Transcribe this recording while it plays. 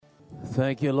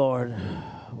Thank you, Lord.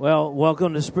 Well,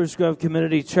 welcome to Spruce Grove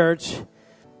Community Church.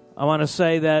 I want to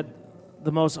say that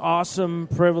the most awesome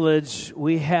privilege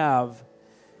we have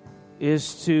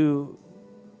is to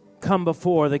come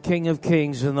before the King of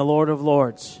Kings and the Lord of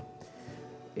Lords.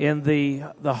 In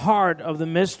the heart of the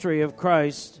mystery of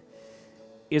Christ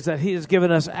is that He has given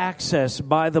us access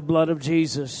by the blood of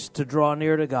Jesus to draw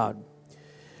near to God.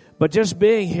 But just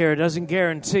being here doesn't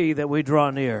guarantee that we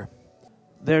draw near.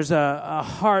 There's a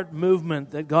heart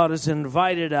movement that God has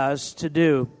invited us to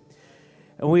do.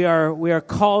 And we are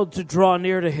called to draw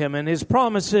near to Him. And His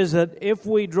promise is that if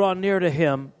we draw near to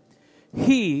Him,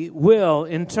 He will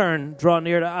in turn draw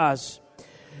near to us.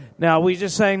 Now, we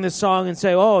just sang this song and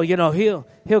say,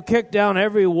 He'll kick down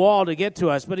every wall to get to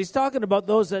us. But He's talking about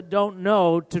those that don't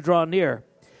know to draw near.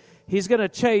 He's going to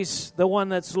chase the one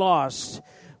that's lost.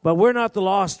 But we're not the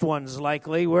lost ones,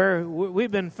 likely.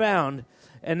 We've been found.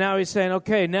 And now He's saying,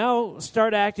 okay, now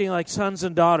start acting like sons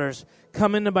and daughters.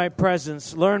 Come into my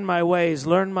presence, learn my ways,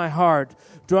 learn my heart,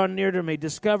 draw near to me,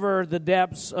 discover the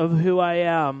depths of who I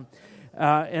am.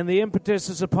 And the impetus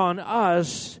is upon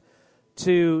us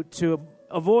to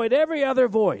avoid every other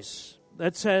voice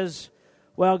that says,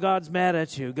 well, God's mad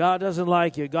at you, God doesn't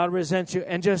like you, God resents you,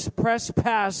 and just press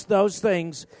past those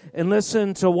things and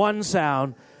listen to one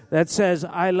sound that says,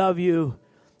 I love you.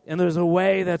 And there's a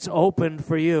way that's opened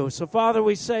for you. So, Father,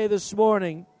 we say this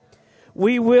morning,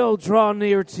 we will draw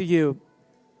near to you.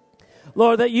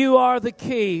 Lord, that you are the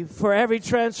key for every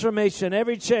transformation,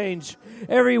 every change,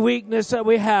 every weakness that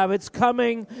we have. It's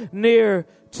coming near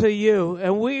to you.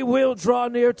 And we will draw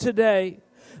near today.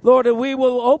 Lord, and we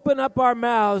will open up our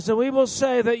mouths and we will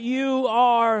say that you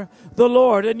are the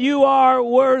Lord and you are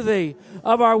worthy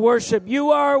of our worship. You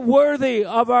are worthy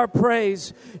of our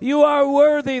praise. You are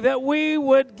worthy that we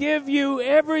would give you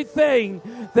everything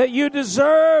that you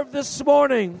deserve this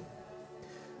morning.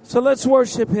 So let's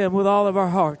worship Him with all of our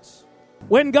hearts.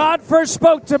 When God first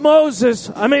spoke to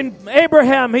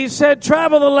Abraham, He said,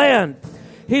 travel the land.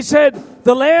 He said,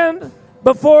 the land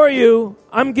before you,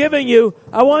 I'm giving you,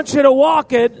 I want you to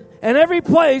walk it, and every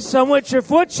place on which your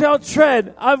foot shall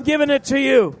tread, I've given it to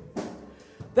you.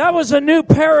 That was a new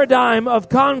paradigm of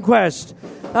conquest.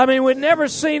 We'd never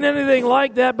seen anything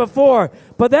like that before,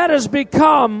 but that has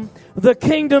become the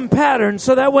kingdom pattern,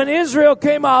 so that when Israel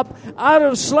came up out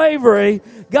of slavery,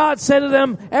 God said to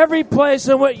them, every place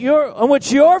on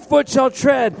which your foot shall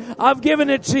tread, I've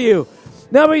given it to you.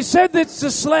 Now, He said this to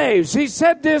slaves. He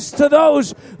said this to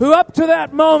those who up to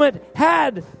that moment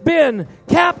had been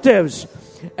captives.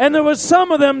 And there was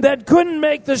some of them that couldn't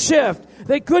make the shift.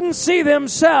 They couldn't see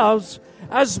themselves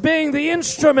as being the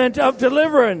instrument of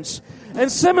deliverance. And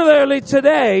similarly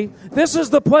today, this is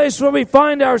the place where we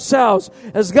find ourselves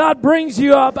as God brings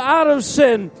you up out of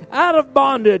sin, out of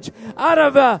bondage, out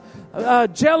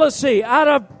of jealousy, out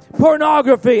of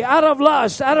pornography, out of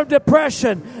lust, out of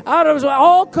depression, out of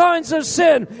all kinds of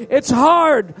sin. It's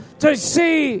hard to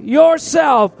see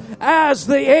yourself as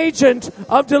the agent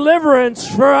of deliverance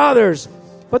for others.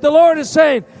 But the Lord is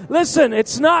saying, listen,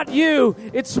 it's not you,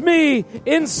 it's me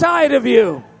inside of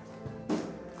you.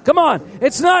 Come on,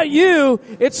 it's not you,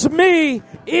 it's me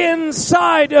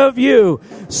inside of you.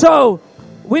 So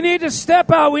we need to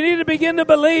step out. We need to begin to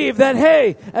believe that,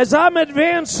 hey, as I'm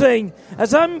advancing,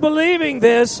 as I'm believing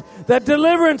this, that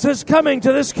deliverance is coming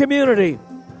to this community.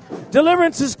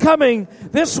 Deliverance is coming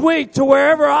this week to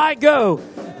wherever I go.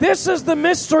 This is the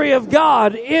mystery of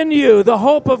God in you, the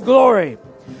hope of glory.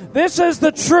 This is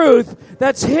the truth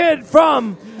that's hid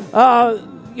from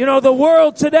the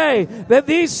world today, that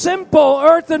these simple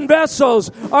earthen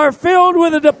vessels are filled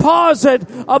with a deposit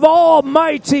of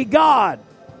Almighty God.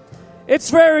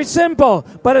 It's very simple,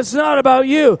 but it's not about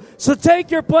you. So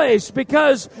take your place,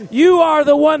 because you are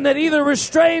the one that either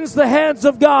restrains the hands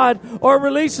of God or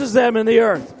releases them in the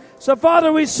earth. So,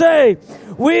 Father, we say,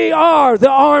 we are the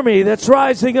army that's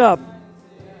rising up.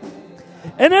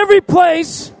 And every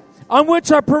place on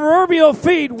which our proverbial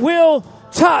feet will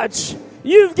touch,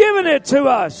 you've given it to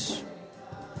us.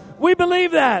 We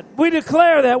believe that. We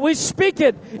declare that. We speak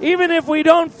it. Even if we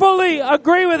don't fully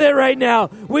agree with it right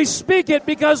now, we speak it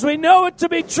because we know it to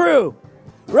be true.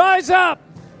 Rise up,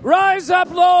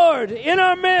 Lord, in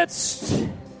our midst.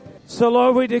 So,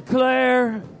 Lord, we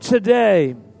declare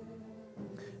today.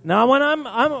 Now,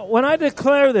 when I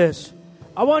declare this,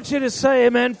 I want you to say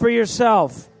amen for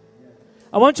yourself.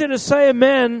 I want you to say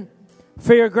amen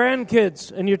for your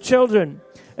grandkids and your children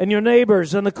and your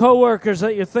neighbors and the coworkers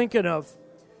that you're thinking of.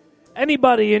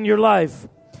 Anybody in your life.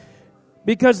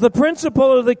 Because the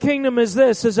principle of the kingdom is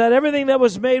this, is that everything that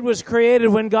was made was created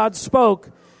when God spoke.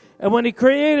 And when He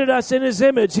created us in His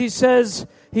image, He said,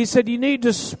 you need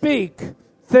to speak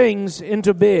things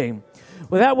into being.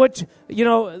 Without which,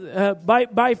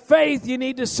 by faith, you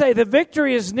need to say the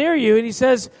victory is near you. And he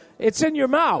says, it's in your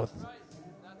mouth.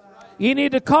 You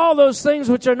need to call those things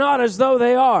which are not as though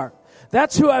they are.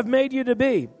 That's who I've made you to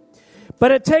be.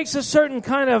 But it takes a certain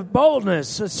kind of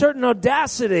boldness, a certain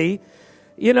audacity,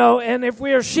 and if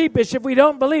we are sheepish, if we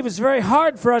don't believe, it's very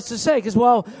hard for us to say, because,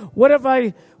 what if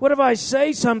I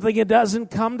say something and it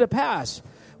doesn't come to pass?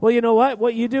 Well, you know what?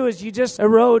 What you do is you just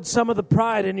erode some of the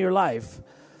pride in your life.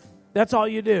 That's all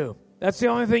you do. That's the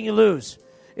only thing you lose,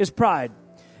 is pride.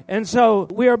 And so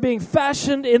we are being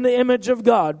fashioned in the image of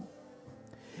God.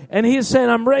 And he is saying,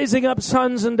 I'm raising up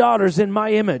sons and daughters in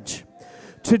my image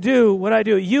to do what I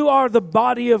do. You are the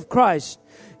body of Christ.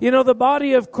 The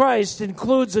body of Christ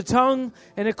includes a tongue,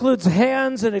 and includes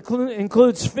hands, and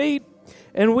includes feet.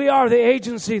 And we are the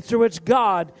agency through which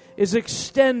God is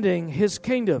extending his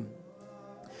kingdom.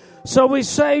 So we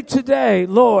say today,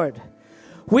 Lord,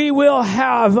 we will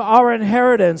have our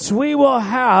inheritance. We will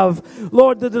have,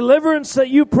 Lord, the deliverance that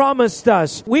you promised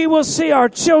us. We will see our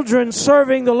children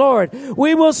serving the Lord.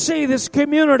 We will see this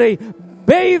community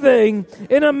bathing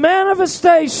in a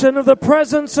manifestation of the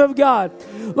presence of God.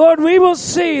 Lord, we will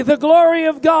see the glory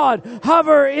of God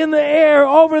hover in the air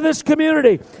over this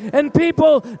community, and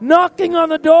people knocking on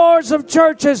the doors of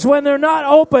churches when they're not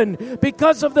open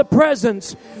because of the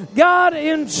presence. God,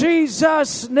 in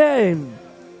Jesus' name,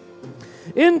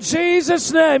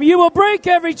 you will break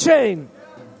every chain.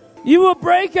 You will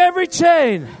break every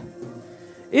chain.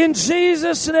 In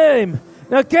Jesus' name.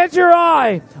 Now get your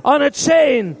eye on a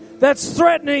chain that's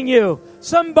threatening you.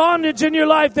 Some bondage in your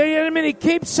life. The enemy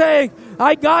keeps saying,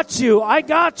 I got you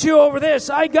over this.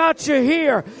 I got you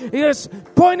here. You just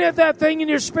point at that thing in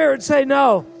your spirit and say,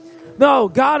 no,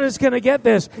 God is going to get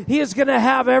this. He is going to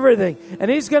have everything. And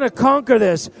he's going to conquer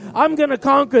this. I'm going to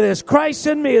conquer this. Christ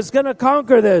in me is going to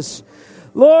conquer this.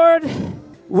 Lord,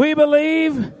 we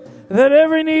believe that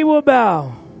every knee will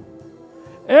bow.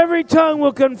 Every tongue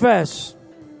will confess.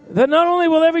 That not only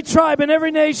will every tribe and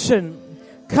every nation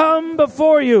come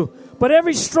before you, but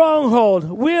every stronghold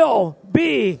will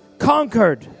be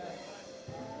conquered.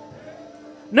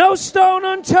 No stone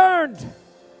unturned.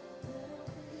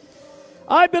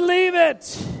 I believe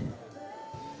it.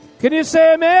 Can you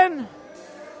say amen?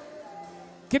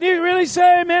 Can you really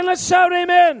say amen? Let's shout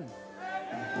amen.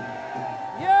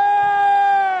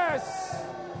 Yes!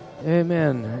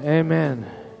 Amen. Amen.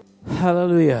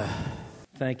 Hallelujah.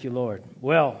 Thank you, Lord.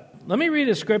 Well, let me read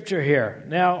a scripture here.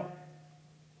 Now,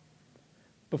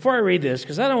 before I read this,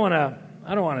 because I don't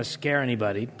want to scare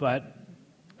anybody, but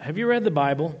have you read the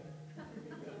Bible?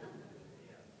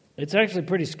 It's actually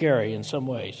pretty scary in some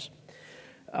ways.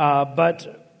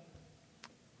 But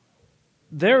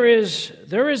there is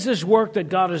this work that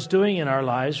God is doing in our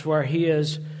lives where he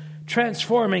is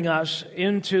transforming us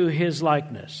into his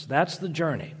likeness. That's the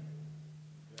journey.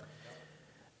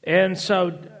 And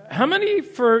so, how many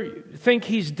think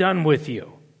he's done with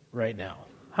you right now?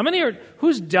 How many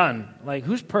who's done? Like,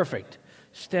 who's perfect?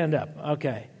 Stand up.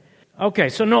 Okay,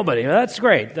 so nobody. That's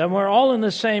great. Then we're all in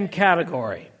the same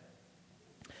category.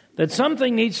 That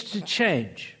something needs to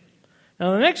change.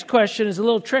 Now, the next question is a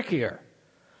little trickier.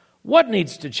 What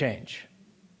needs to change?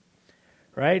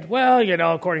 Right? Well,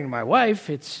 according to my wife,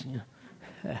 it's...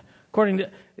 according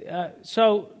to...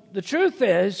 so, the truth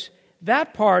is,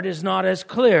 that part is not as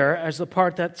clear as the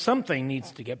part that something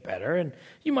needs to get better. And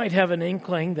you might have an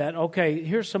inkling that, okay,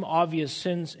 here's some obvious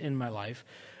sins in my life.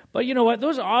 But you know what?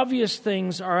 Those obvious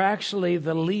things are actually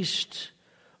the least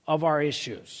of our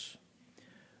issues.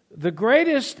 The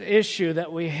greatest issue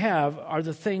that we have are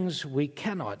the things we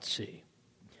cannot see,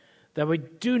 that we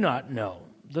do not know,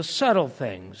 the subtle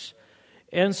things.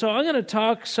 And so I'm going to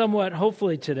talk somewhat,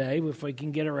 hopefully today, if we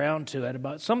can get around to it,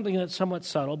 about something that's somewhat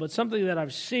subtle, but something that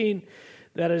I've seen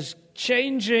that is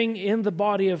changing in the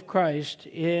body of Christ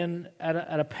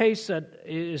at a pace that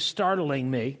is startling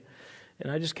me.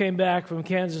 And I just came back from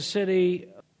Kansas City.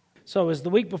 So it was the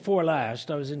week before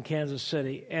last. I was in Kansas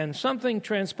City, and something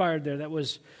transpired there that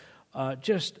was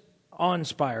just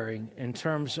awe-inspiring in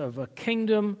terms of a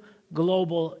kingdom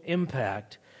global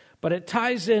impact. But it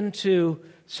ties into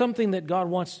something that God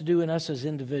wants to do in us as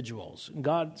individuals.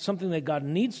 Something that God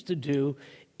needs to do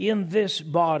in this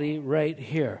body right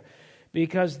here.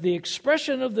 Because the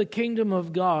expression of the kingdom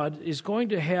of God is going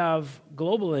to have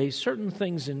globally certain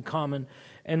things in common.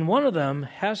 And one of them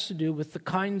has to do with the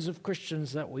kinds of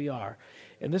Christians that we are.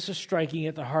 And this is striking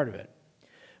at the heart of it.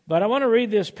 But I want to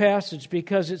read this passage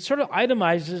because it sort of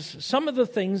itemizes some of the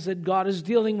things that God is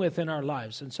dealing with in our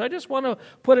lives. And so I just want to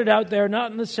put it out there,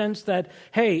 not in the sense that,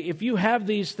 hey, if you have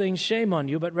these things, shame on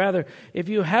you, but rather, if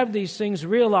you have these things,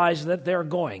 realize that they're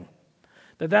going.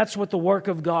 That's what the work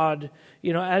of God,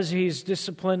 as He's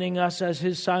disciplining us as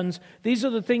His sons, these are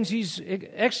the things He's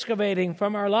excavating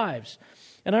from our lives.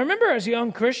 And I remember as a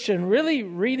young Christian really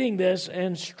reading this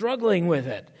and struggling with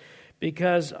it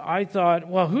because I thought,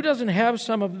 well, who doesn't have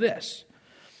some of this?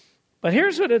 But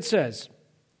here's what it says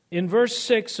in verse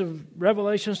 6 of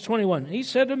Revelation 21. He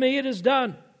said to me, "It is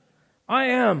done. I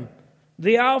am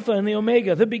the Alpha and the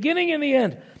Omega, the beginning and the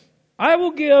end. I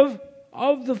will give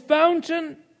of the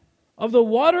fountain of the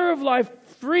water of life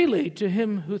freely to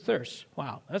him who thirsts."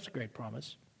 Wow, that's a great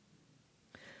promise.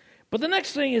 But the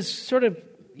next thing is sort of,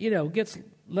 gets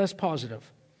less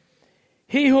positive.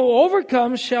 He who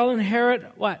overcomes shall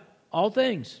inherit what? All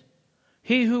things.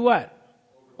 He who what?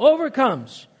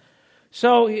 Overcomes.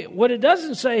 So what it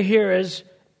doesn't say here is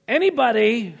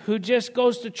anybody who just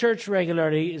goes to church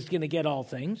regularly is going to get all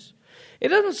things. It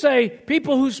doesn't say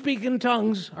people who speak in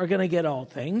tongues are going to get all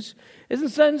things. It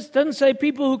doesn't say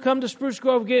people who come to Spruce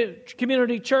Grove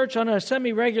Community Church on a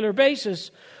semi-regular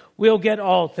basis will get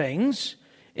all things.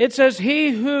 It says he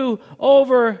who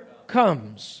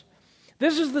overcomes.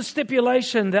 This is the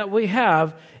stipulation that we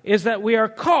have, is that we are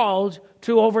called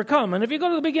to overcome. And if you go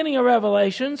to the beginning of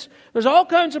Revelations, there's all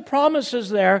kinds of promises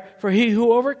there for he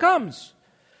who overcomes.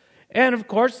 And of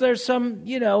course, there's some,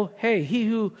 hey, he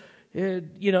who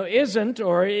isn't,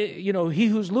 or, he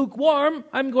who's lukewarm,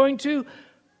 I'm going to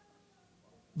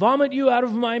vomit you out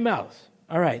of my mouth.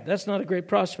 All right, that's not a great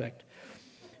prospect.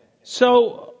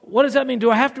 So what does that mean?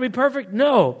 Do I have to be perfect?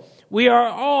 No. We are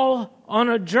all on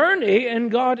a journey,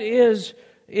 and God is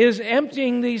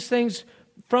emptying these things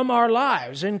from our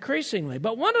lives increasingly.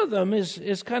 But one of them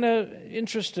is kind of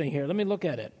interesting here. Let me look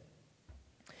at it.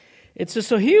 It says,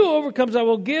 "So he who overcomes I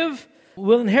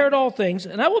will inherit all things,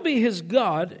 and I will be his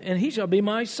God, and he shall be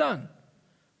my son."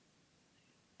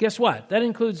 Guess what? That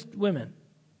includes women.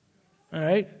 All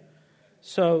right?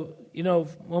 So,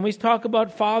 when we talk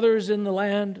about fathers in the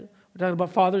land, we're talking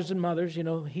about fathers and mothers,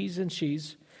 he's and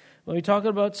she's. When we talk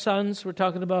about sons, we're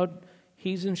talking about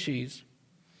he's and she's.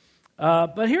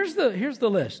 But here's the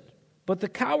list. But the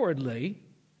cowardly,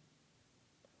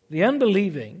 the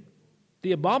unbelieving,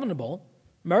 the abominable,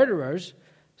 murderers,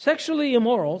 sexually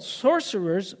immoral,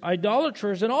 sorcerers,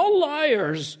 idolaters, and all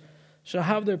liars shall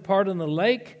have their part in the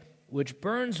lake, which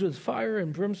burns with fire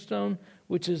and brimstone,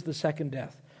 which is the second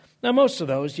death. Now, most of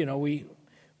those,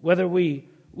 whether we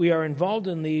are involved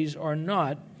in these or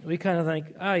not, we kind of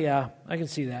think, oh yeah, I can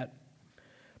see that.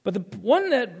 But the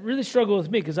one that really struggled with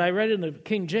me, because I read it in the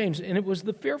King James, and it was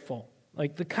the fearful.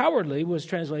 Like the cowardly was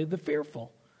translated the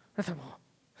fearful. I thought, well,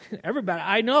 everybody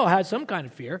I know has some kind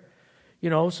of fear.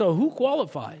 So who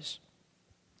qualifies?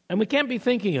 And we can't be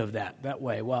thinking of that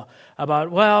way.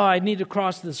 I need to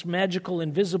cross this magical,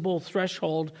 invisible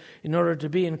threshold in order to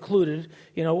be included.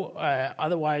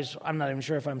 Otherwise, I'm not even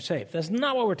sure if I'm safe. That's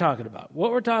not what we're talking about.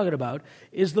 What we're talking about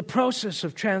is the process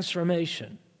of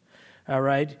transformation. All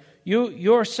right?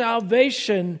 Your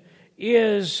salvation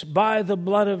is by the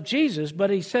blood of Jesus.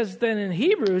 But he says then in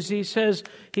Hebrews, he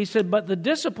said, but the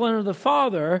discipline of the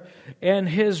Father and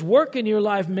his work in your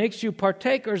life makes you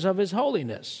partakers of his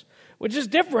holiness, which is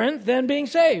different than being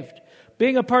saved.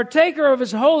 Being a partaker of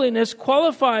his holiness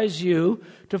qualifies you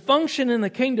to function in the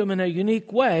kingdom in a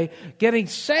unique way. Getting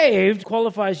saved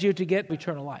qualifies you to get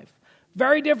eternal life.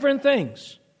 Very different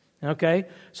things. Okay?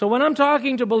 So when I'm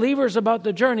talking to believers about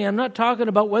the journey, I'm not talking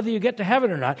about whether you get to heaven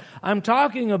or not. I'm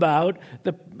talking about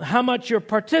how much you're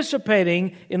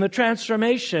participating in the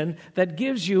transformation that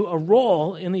gives you a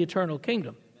role in the eternal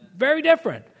kingdom. Very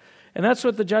different. And that's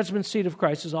what the judgment seat of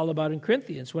Christ is all about in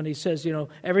Corinthians, when he says,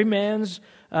 every man's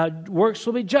works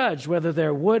will be judged, whether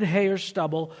they're wood, hay, or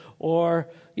stubble, or,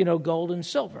 gold and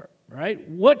silver. Right?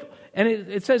 And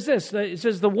it says this, it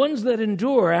says the ones that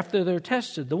endure after they're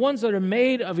tested, the ones that are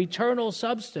made of eternal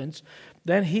substance,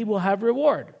 then he will have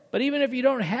reward. But even if you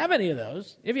don't have any of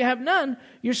those, if you have none,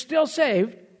 you're still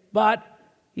saved, but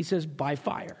he says by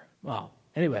fire. Well,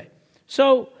 anyway,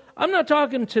 so I'm not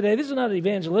talking today, this is not an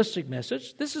evangelistic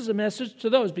message, this is a message to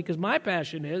those, because my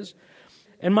passion is,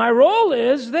 and my role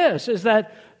is this, is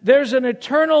that there's an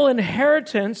eternal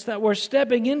inheritance that we're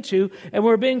stepping into, and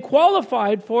we're being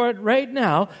qualified for it right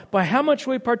now by how much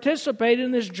we participate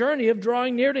in this journey of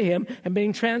drawing near to him and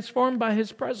being transformed by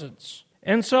his presence.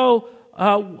 And so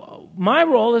my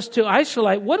role is to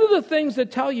isolate what are the things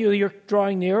that tell you you're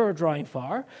drawing near or drawing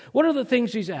far. What are the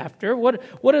things He's after? What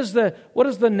does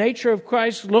the nature of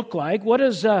Christ look like? What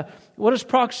does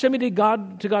proximity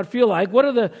to God feel like? What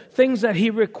are the things that He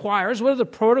requires? What are the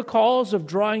protocols of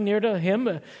drawing near to Him?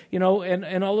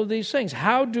 And all of these things.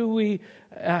 How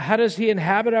does He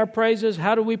inhabit our praises?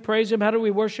 How do we praise Him? How do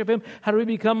we worship Him? How do we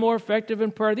become more effective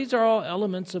in prayer? These are all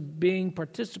elements of being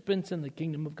participants in the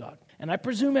kingdom of God. And I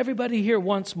presume everybody here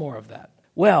wants more of that.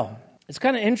 Well, it's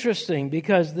kind of interesting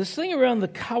because this thing around the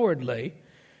cowardly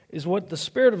is what the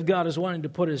Spirit of God is wanting to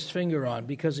put His finger on,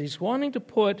 because He's wanting to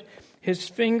put His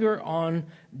finger on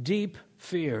deep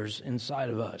fears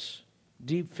inside of us.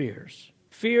 Deep fears.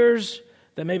 Fears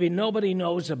that maybe nobody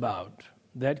knows about,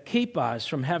 that keep us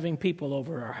from having people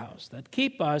over our house, that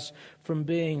keep us from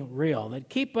being real, that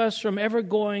keep us from ever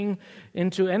going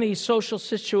into any social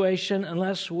situation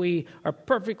unless we are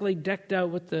perfectly decked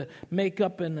out with the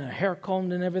makeup and the hair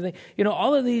combed and everything.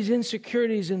 All of these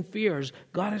insecurities and fears,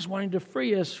 God is wanting to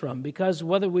free us from, because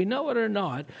whether we know it or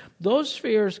not, those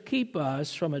fears keep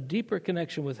us from a deeper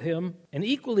connection with Him, and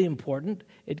equally important,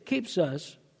 it keeps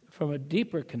us from a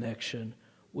deeper connection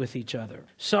with each other.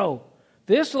 So,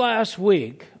 this last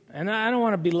week, and I don't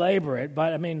want to belabor it,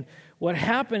 but what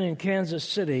happened in Kansas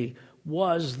City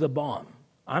was the bomb.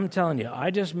 I'm telling you, I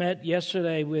just met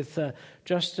yesterday with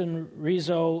Justin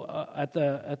Rizzo at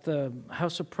the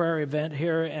House of Prayer event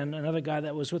here, and another guy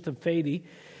that was with him, Fady,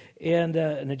 and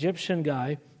an Egyptian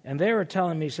guy, and they were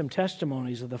telling me some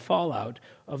testimonies of the fallout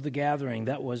of the gathering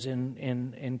that was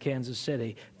in Kansas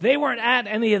City. They weren't at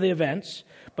any of the events,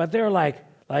 but they're like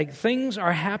things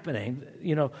are happening.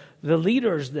 The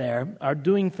leaders there are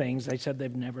doing things they said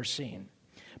they've never seen.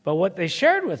 But what they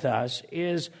shared with us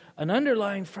is an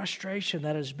underlying frustration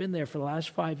that has been there for the last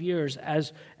 5 years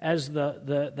as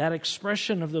that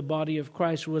expression of the body of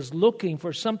Christ was looking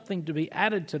for something to be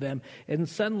added to them. And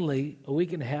suddenly, a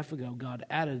week and a half ago, God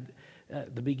added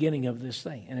the beginning of this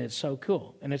thing. And it's so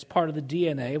cool. And it's part of the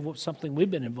DNA of something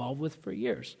we've been involved with for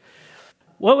years.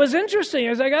 What was interesting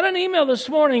is I got an email this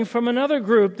morning from another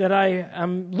group that I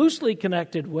am loosely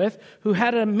connected with, who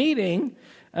had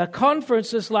a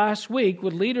conference this last week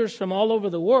with leaders from all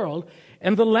over the world,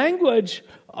 and the language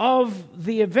of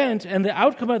the event and the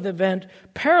outcome of the event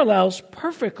parallels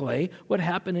perfectly what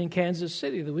happened in Kansas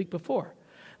City the week before.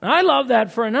 Now, I love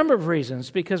that for a number of reasons,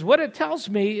 because what it tells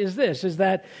me is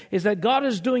that God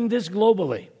is doing this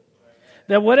globally.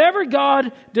 That whatever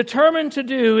God determined to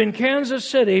do in Kansas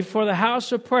City for the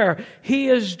house of prayer, He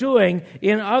is doing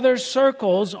in other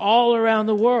circles all around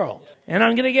the world. And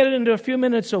I'm going to get into a few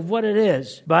minutes of what it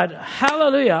is. But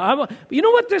hallelujah. You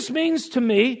know what this means to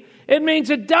me? It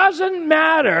means it doesn't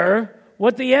matter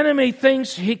what the enemy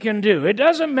thinks he can do. It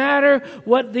doesn't matter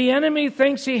what the enemy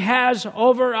thinks he has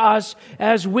over us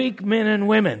as weak men and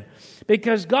women.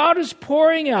 Because God is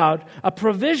pouring out a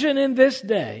provision in this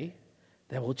day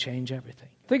that will change everything.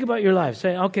 Think about your life.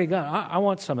 Say, okay, God, I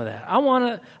want some of that. I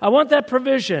want that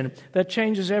provision that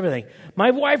changes everything.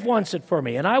 My wife wants it for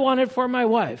me, and I want it for my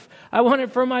wife. I want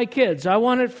it for my kids. I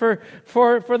want it for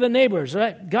the neighbors.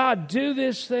 Right? God, do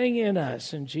this thing in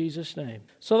us in Jesus' name.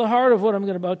 So the heart of what I'm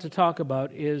about to talk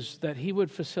about is that He would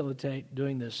facilitate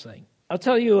doing this thing. I'll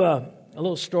tell you a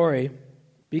little story,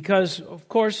 because, of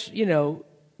course,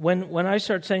 when I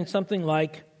start saying something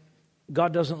like,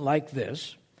 God doesn't like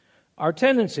this, our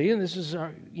tendency, and this is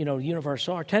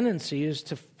universal, our tendency is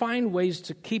to find ways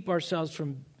to keep ourselves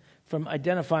from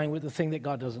identifying with the thing that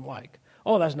God doesn't like.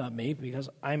 Oh, that's not me, because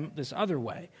I'm this other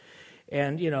way.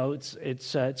 And,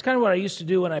 it's kind of what I used to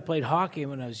do when I played hockey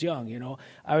when I was young,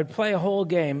 I would play a whole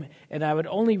game, and I would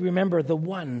only remember the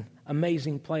one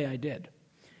amazing play I did.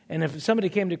 And if somebody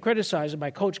came to criticize it,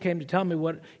 my coach came to tell me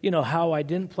how I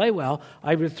didn't play well,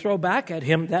 I would throw back at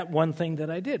him that one thing that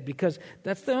I did, because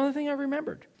that's the only thing I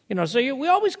remembered. We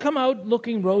always come out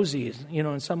looking rosy,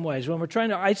 in some ways, when we're trying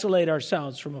to isolate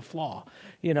ourselves from a flaw.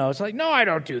 It's like, no, I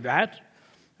don't do that.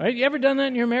 Right? You ever done that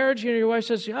in your marriage? Your wife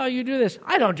says, oh, you do this.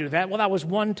 I don't do that. Well, that was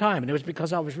one time, and it was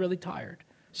because I was really tired.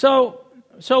 So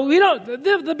we don't.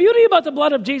 The beauty about the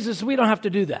blood of Jesus is we don't have to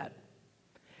do that,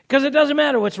 because it doesn't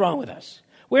matter what's wrong with us.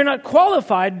 We're not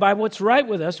qualified by what's right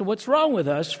with us or what's wrong with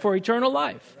us for eternal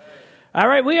life. All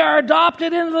right, we are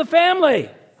adopted into the family.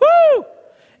 Woo!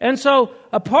 And so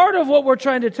a part of what we're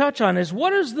trying to touch on is,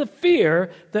 what is the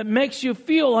fear that makes you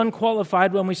feel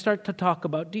unqualified when we start to talk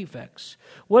about defects?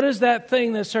 What is that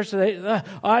thing that starts to say,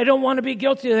 I don't want to be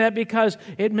guilty of that because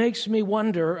it makes me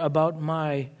wonder about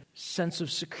my sense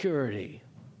of security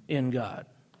in God?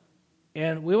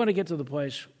 And we want to get to the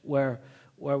place where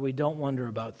we don't wonder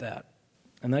about that.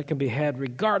 And that can be had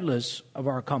regardless of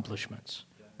our accomplishments.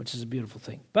 which is a beautiful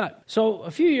thing. But, so a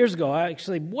few years ago,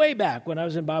 actually way back when I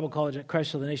was in Bible college at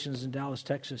Christ of the Nations in Dallas,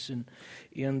 Texas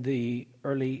in the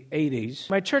early 80s,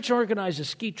 my church organized a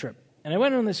ski trip. And I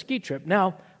went on this ski trip.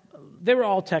 Now, they were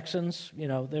all Texans,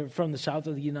 they're from the south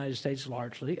of the United States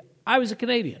largely. I was a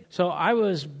Canadian, so I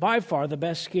was by far the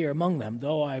best skier among them,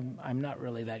 though I'm not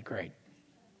really that great.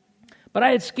 But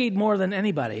I had skied more than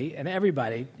anybody and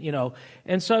everybody,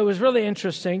 and so it was really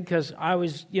interesting because I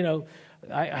was,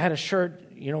 I had a shirt,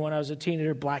 when I was a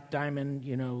teenager, Black Diamond,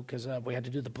 because we had to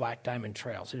do the Black Diamond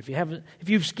trails. And if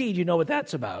you've skied, you know what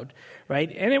that's about,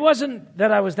 right? And it wasn't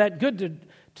that I was that good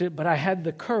but I had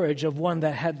the courage of one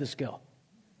that had the skill.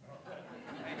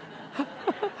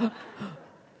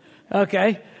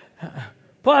 Okay.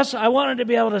 Plus, I wanted to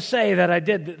be able to say that I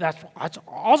did. That's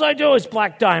all I do is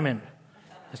Black Diamond.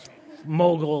 This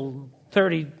mogul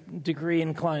 30-degree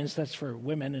inclines. That's for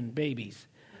women and babies.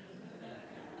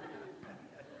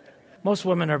 Most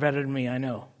women are better than me, I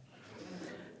know.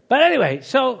 But anyway,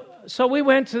 so we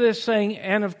went to this thing,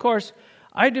 and of course,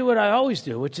 I do what I always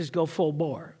do, which is go full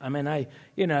bore. I mean,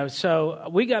 so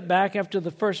we got back after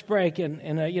the first break, and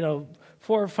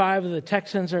 4 or 5 of the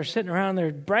Texans are sitting around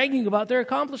there bragging about their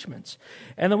accomplishments.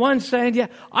 And the one saying, yeah,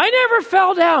 I never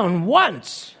fell down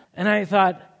once. And I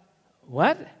thought,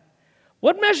 what?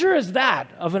 What measure is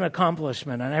that of an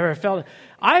accomplishment?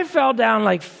 I fell down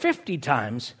like 50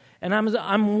 times, and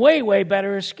I'm way, way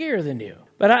better a skier than you.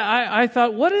 But I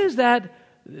thought, what is that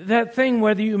thing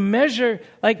where you measure,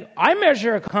 like I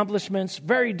measure accomplishments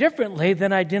very differently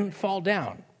than I didn't fall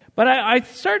down. But I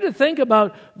started to think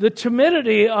about the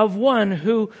timidity of one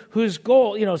whose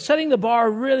goal, setting the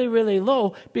bar really, really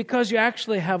low because you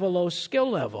actually have a low skill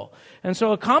level. And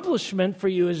so accomplishment for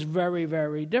you is very,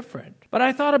 very different. But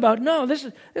I thought about, no, this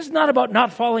is not about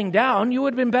not falling down. You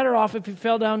would have been better off if you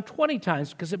fell down 20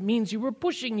 times because it means you were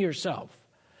pushing yourself.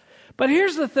 But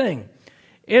here's the thing,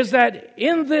 is that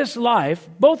in this life,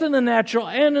 both in the natural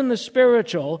and in the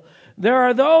spiritual, there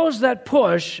are those that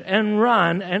push and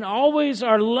run and always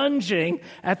are lunging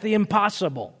at the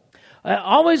impossible.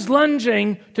 Always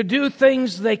lunging to do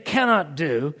things they cannot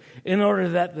do in order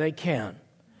that they can.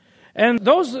 And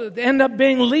those end up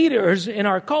being leaders in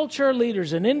our culture,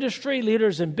 leaders in industry,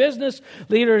 leaders in business,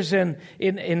 leaders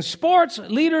in sports,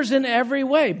 leaders in every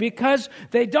way, because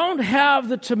they don't have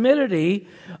the timidity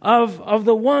of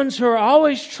the ones who are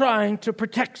always trying to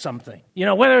protect something.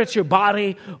 Whether it's your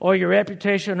body or your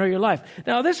reputation or your life.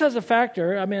 Now, this has a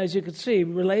factor, as you can see,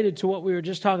 related to what we were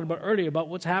just talking about earlier about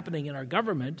what's happening in our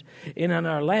government, in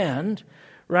our land.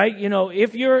 Right?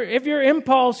 If your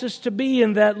impulse is to be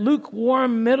in that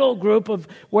lukewarm middle group of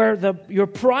where your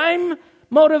prime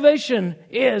motivation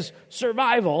is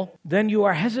survival, then you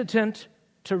are hesitant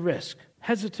to risk.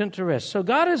 So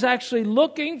God is actually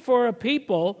looking for a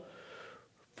people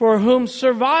for whom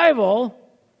survival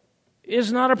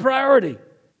is not a priority.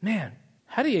 Man,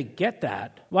 how do you get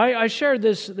that? Well, I shared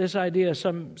this idea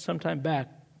some time back.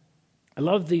 I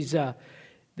love these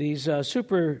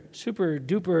super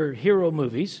duper hero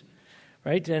movies,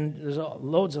 right? And there's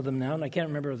loads of them now, and I can't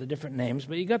remember the different names,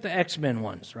 but you got the X-Men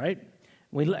ones, right?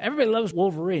 Everybody loves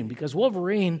Wolverine because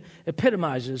Wolverine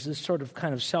epitomizes this sort of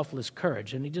kind of selfless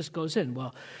courage, and he just goes in.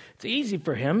 Well, it's easy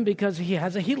for him because he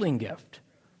has a healing gift,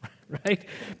 right?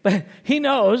 But he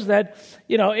knows that,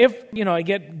 if, I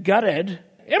get gutted,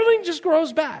 everything just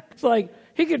grows back. It's like,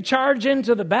 he could charge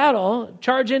into the battle,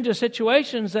 charge into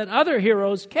situations that other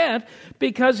heroes can't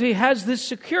because he has this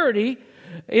security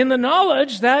in the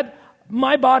knowledge that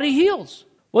my body heals.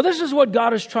 Well, this is what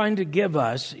God is trying to give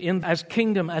us as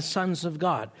kingdom, as sons of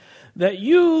God, that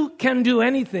you can do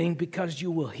anything because you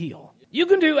will heal. You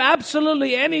can do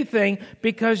absolutely anything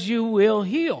because you will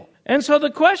heal. And so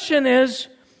the question is,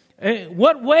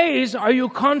 what ways are you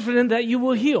confident that you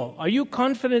will heal? Are you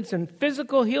confident in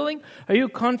physical healing? Are you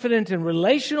confident in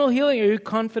relational healing? Are you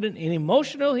confident in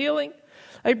emotional healing?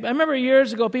 I remember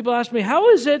years ago, people asked me,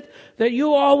 how is it that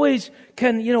you always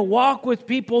can, walk with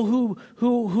people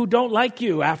who don't like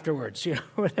you afterwards,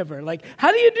 whatever. Like,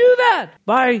 how do you do that?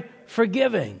 By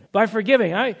forgiving.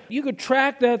 You could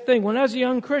track that thing. When I was a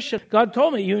young Christian, God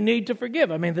told me you need to forgive.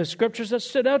 The scriptures that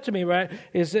stood out to me, right,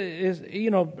 is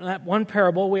that one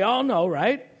parable we all know,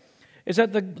 right? Is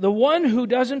that the one who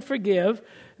doesn't forgive.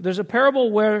 There's a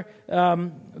parable where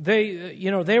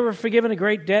they were forgiven a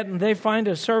great debt, and they find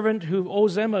a servant who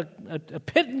owes them a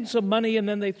pittance of money, and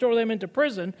then they throw them into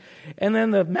prison. And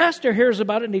then the master hears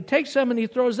about it, and he takes them and he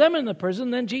throws them in the prison.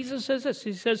 Then Jesus says this.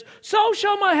 He says, "So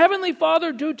shall my heavenly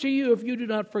Father do to you if you do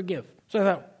not forgive." So I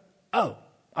thought, oh,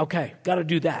 okay, got to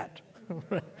do that.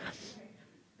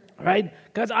 Right?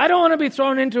 Because I don't want to be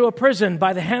thrown into a prison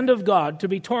by the hand of God to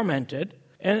be tormented.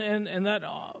 And that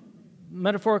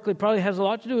metaphorically probably has a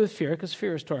lot to do with fear, because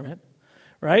fear is torment,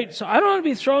 right? So I don't want to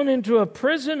be thrown into a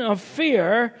prison of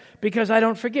fear because I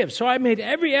don't forgive. So I made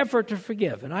every effort to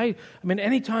forgive. And I mean,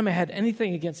 anytime I had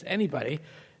anything against anybody,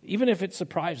 even if it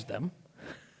surprised them,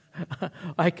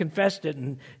 I confessed it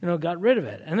and got rid of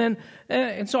it.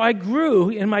 And so I grew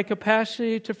in my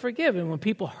capacity to forgive. And when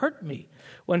people hurt me,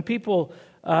 when people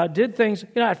did things,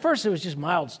 at first it was just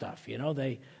mild stuff.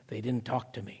 They didn't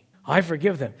talk to me. I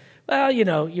forgive them. Well,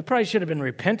 you probably should have been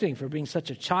repenting for being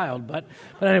such a child. But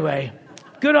anyway,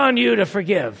 good on you to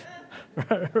forgive.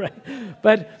 Right?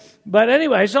 But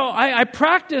anyway, so I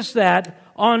practiced that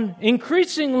on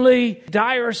increasingly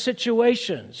dire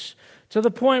situations, to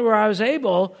the point where I was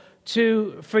able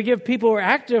to forgive people who were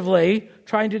actively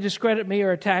trying to discredit me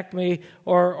or attack me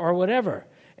or whatever.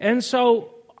 And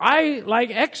so I, like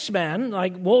X-Men,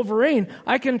 like Wolverine,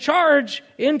 I can charge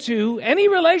into any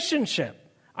relationship.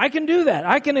 I can do that.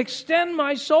 I can extend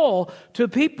my soul to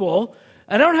people.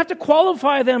 I don't have to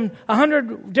qualify them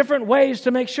 100 different ways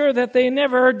to make sure that they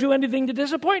never do anything to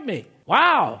disappoint me.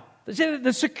 Wow.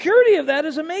 The security of that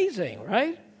is amazing,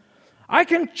 right? I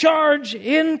can charge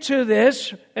into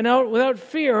this and out without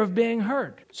fear of being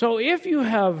hurt. So if you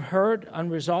have hurt,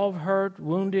 unresolved hurt,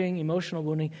 wounding, emotional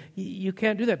wounding, you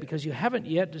can't do that because you haven't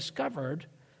yet discovered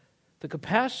the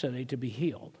capacity to be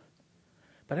healed.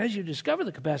 But as you discover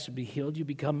the capacity to be healed, you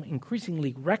become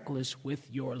increasingly reckless with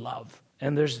your love.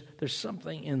 And there's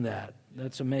something in that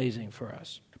that's amazing for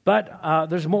us. But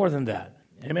there's more than that.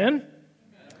 Amen?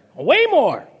 Way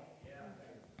more.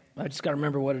 I just got to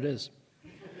remember what it is.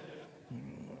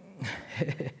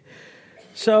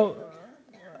 So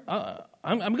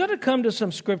I'm going to come to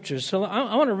some scriptures. So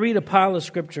I want to read a pile of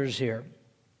scriptures here.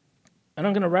 And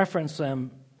I'm going to reference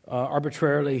them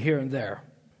arbitrarily here and there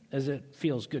as it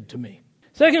feels good to me.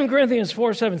 2 Corinthians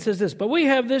 4:7 says this, "But we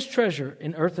have this treasure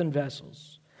in earthen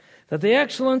vessels, that the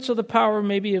excellence of the power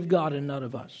may be of God and not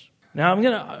of us." Now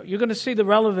you're going to see the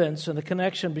relevance and the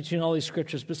connection between all these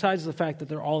scriptures, besides the fact that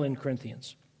they're all in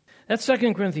Corinthians. That's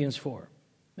 2 Corinthians 4.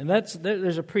 And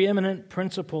there's a preeminent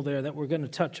principle there that we're going to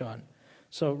touch on.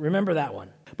 So remember that one.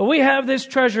 "But we have this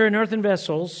treasure in earthen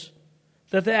vessels,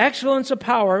 that the excellence of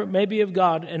power may be of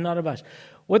God and not of us."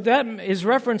 What that is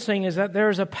referencing is that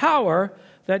there's a power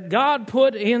that God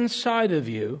put inside of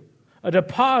you, a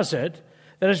deposit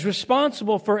that is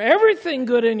responsible for everything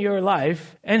good in your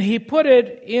life, and He put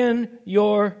it in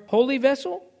your holy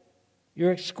vessel,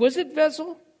 your exquisite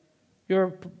vessel,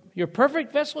 your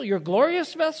perfect vessel, your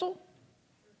glorious vessel,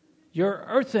 your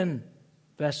earthen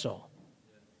vessel,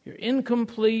 your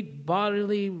incomplete,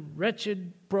 bodily,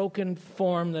 wretched, broken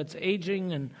form that's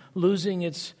aging and losing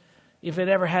its, if it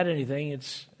ever had anything,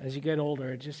 it's as you get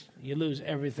older, you lose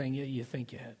everything you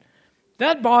think you had.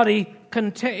 That body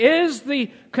is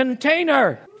the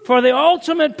container for the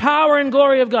ultimate power and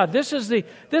glory of God. This is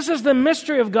the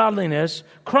mystery of godliness.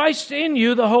 Christ in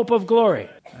you, the hope of glory.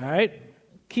 All right?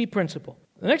 Key principle.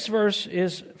 The next verse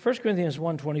is 1 Corinthians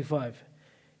 1:25.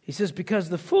 He says, "Because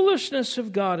the foolishness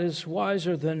of God is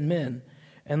wiser than men,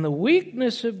 and the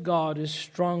weakness of God is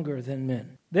stronger than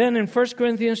men." Then in 1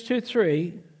 Corinthians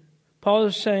 2:3, Paul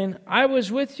is saying, "I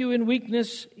was with you in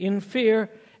weakness, in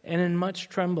fear, and in much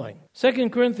trembling."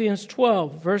 2 Corinthians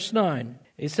 12, verse 9,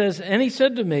 he says, "And he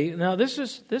said to me," now this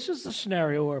is the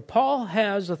scenario where Paul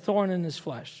has a thorn in his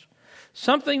flesh,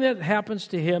 something that happens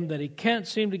to him that he can't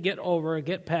seem to get over or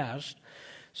get past.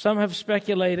 Some have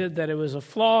speculated that it was a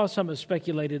flaw. Some have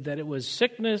speculated that it was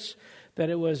sickness, that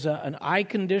it was an eye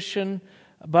condition.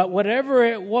 But whatever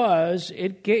it was,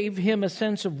 it gave him a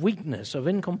sense of weakness, of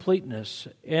incompleteness.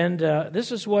 And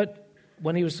this is what,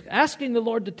 when he was asking the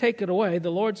Lord to take it away, the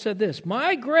Lord said this,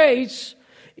 "My grace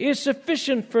is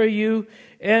sufficient for you,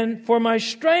 and for my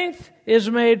strength is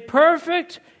made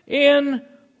perfect in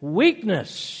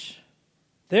weakness.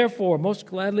 Therefore, most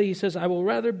gladly," he says, "I will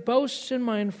rather boast in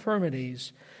my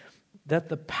infirmities, that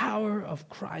the power of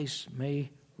Christ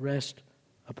may rest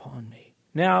upon me."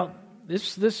 Now,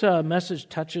 this message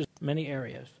touches many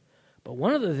areas, but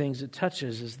one of the things it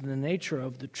touches is the nature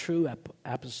of the true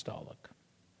apostolic.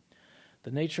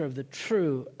 The nature of the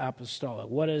true apostolic.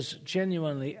 What is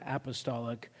genuinely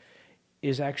apostolic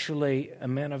is actually a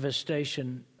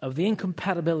manifestation of the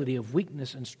incompatibility of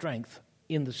weakness and strength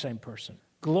in the same person.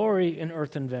 Glory in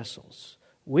earthen vessels.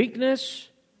 Weakness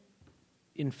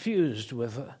infused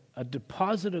with a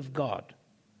deposit of God.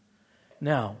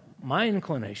 Now, my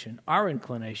inclination, our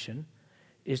inclination,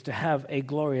 is to have a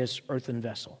glorious earthen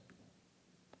vessel.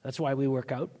 That's why we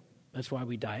work out. That's why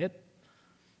we diet.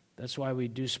 That's why we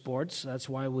do sports. That's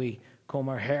why we comb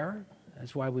our hair.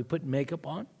 That's why we put makeup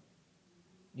on.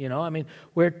 You know, I mean,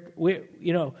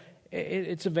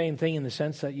 it's a vain thing in the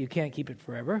sense that you can't keep it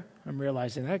forever. I'm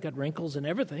realizing that. Got wrinkles and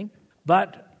everything.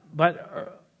 But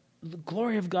the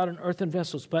glory of God in earthen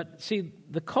vessels. But see,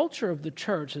 the culture of the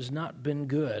church has not been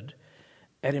good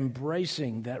at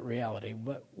embracing that reality.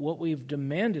 But what we've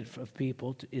demanded of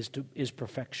people is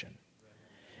perfection.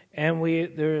 And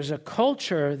there is a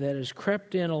culture that has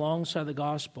crept in alongside the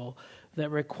gospel that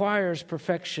requires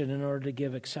perfection in order to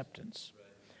give acceptance.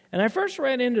 And I first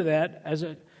ran into that as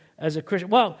a Christian.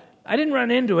 Well, I didn't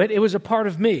run into it. It was a part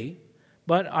of me.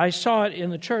 But I saw it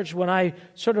in the church when I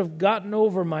sort of gotten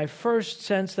over my first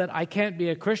sense that I can't be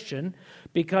a Christian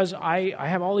because I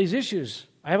have all these issues.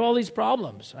 I have all these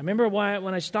problems. I remember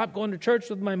when I stopped going to church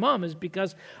with my mom is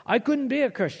because I couldn't be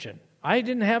a Christian. I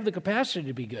didn't have the capacity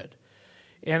to be good.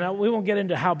 And we won't get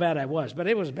into how bad I was, but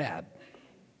it was bad.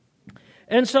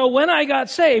 And so when I got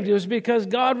saved, it was because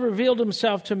God revealed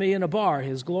himself to me in a bar.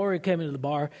 His glory came into the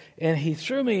bar, and he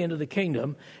threw me into the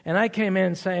kingdom. And I came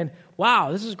in saying,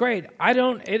 wow, this is great.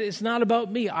 It's not about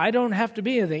me. I don't have to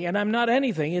be anything, and I'm not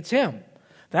anything. It's him.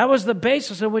 That was the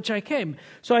basis on which I came.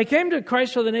 So I came to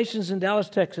Christ for the Nations in Dallas,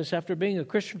 Texas, after being a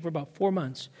Christian for about 4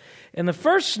 months. And the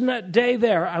first day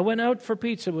there, I went out for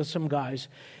pizza with some guys.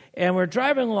 And we're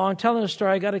driving along, telling a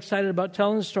story. I got excited about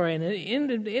telling the story, and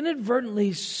it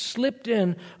inadvertently slipped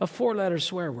in a 4-letter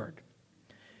swear word.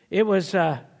 It was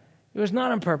not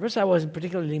on purpose. I wasn't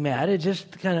particularly mad. It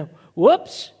just kind of,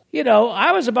 whoops.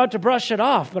 I was about to brush it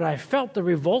off, but I felt the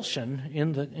revulsion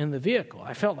in the vehicle.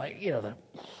 I felt like,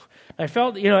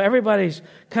 everybody's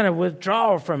kind of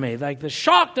withdrawal from me, like the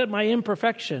shock at my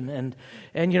imperfection. And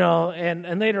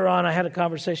later on, I had a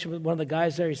conversation with one of the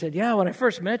guys there. He said, yeah, when I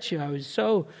first met you, I was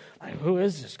so, like, who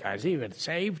is this guy? Is he even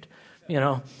saved?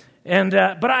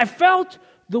 But I felt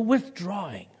the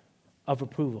withdrawing of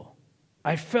approval.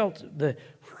 I felt the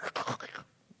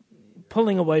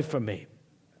pulling away from me.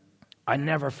 I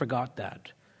never forgot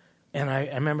that. And I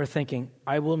remember thinking,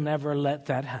 I will never let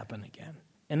that happen again.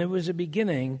 And it was a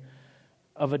beginning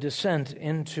of a descent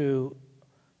into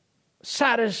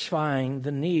satisfying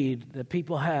the need that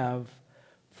people have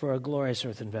for a glorious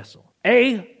earthen vessel.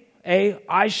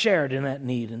 I shared in that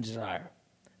need and desire,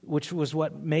 which was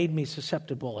what made me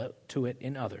susceptible to it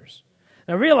in others.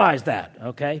 Now realize that,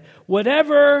 okay?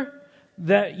 Whatever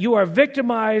that you are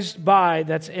victimized by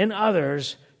that's in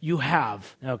others, you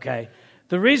have, okay?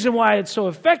 The reason why it's so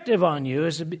effective on you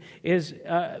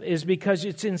is because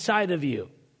it's inside of you,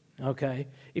 okay?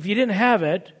 If you didn't have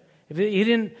it, if you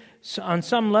didn't, on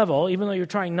some level, even though you're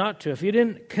trying not to, if you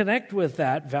didn't connect with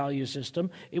that value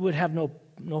system, it would have no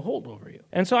hold over you.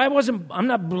 And so I'm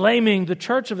not blaming the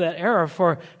church of that era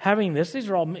for having this. These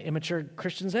are all immature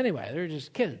Christians anyway. They're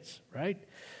just kids, right?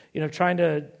 Trying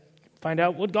to find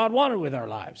out what God wanted with our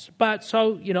lives. But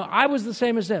so, I was the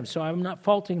same as them. So I'm not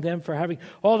faulting them for having,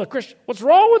 the Christian, what's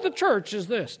wrong with the church is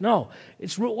this. No,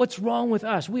 it's what's wrong with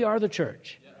us. We are the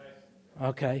church.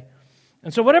 Okay?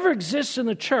 And so whatever exists in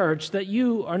the church that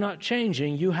you are not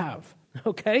changing, you have.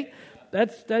 Okay?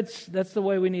 That's the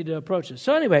way we need to approach it.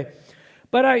 So anyway,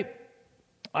 but I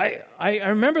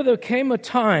remember there came a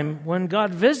time when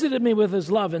God visited me with his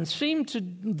love and seemed to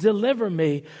deliver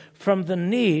me from the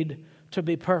need to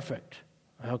be perfect.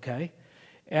 Okay?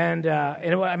 And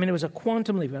it was a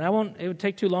quantum leap. And it would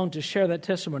take too long to share that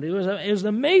testimony. It was an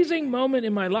amazing moment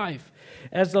in my life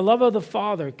as the love of the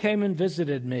Father came and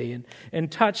visited me and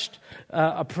touched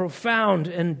a profound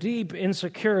and deep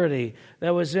insecurity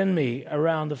that was in me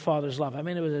around the Father's love.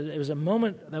 It was a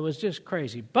moment that was just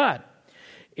crazy. But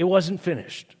it wasn't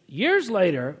finished. Years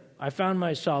later, I found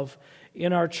myself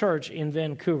in our church in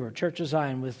Vancouver, Church of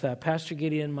Zion, with Pastor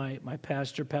Gideon, my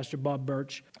pastor, Pastor Bob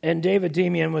Birch, and David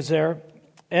Demian was there.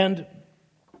 And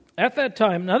at that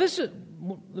time, now this is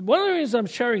one of the reasons I'm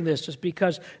sharing this is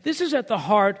because this is at the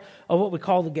heart of what we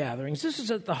call the gatherings. This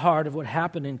is at the heart of what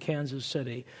happened in Kansas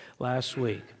City last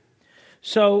week.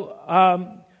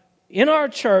 So in our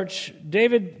church,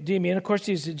 David Demian, of course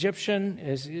he's Egyptian,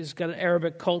 he's got an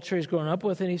Arabic culture he's grown up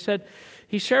with, and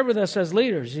he shared with us as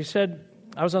leaders, he said,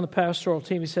 I was on the pastoral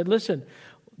team, he said, listen,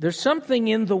 there's something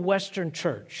in the Western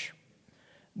church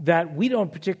that we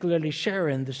don't particularly share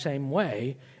in the same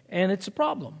way, and it's a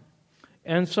problem.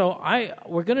 And so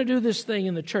we're going to do this thing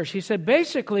in the church. He said,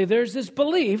 basically, there's this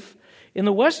belief in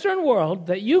the Western world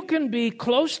that you can be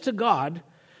close to God,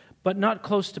 but not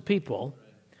close to people.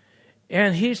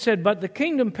 And he said, but the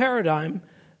kingdom paradigm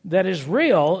that is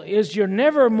real is you're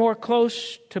never more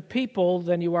close to people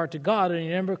than you are to God, and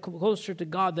you're never closer to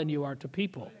God than you are to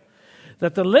people.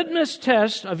 That the litmus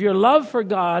test of your love for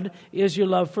God is your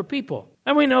love for people.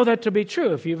 And we know that to be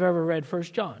true if you've ever read 1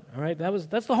 John. All right,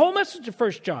 that's the whole message of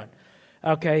 1 John.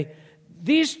 Okay,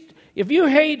 if you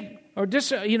hate or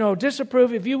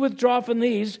disapprove, if you withdraw from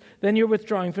these, then you're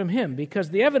withdrawing from him, because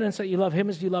the evidence that you love him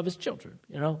is you love his children.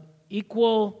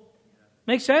 Equal.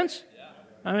 Make sense?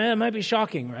 I mean, it might be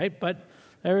shocking, right? But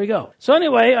there we go. So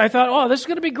anyway, I thought, oh, this is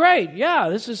going to be great. Yeah,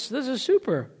 this is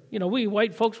super. We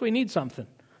white folks, we need something,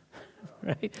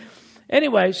 right?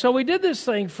 Anyway, so we did this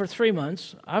thing for 3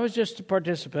 months. I was just a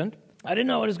participant. I didn't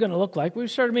know what it was going to look like. We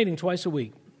started meeting twice a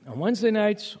week, on Wednesday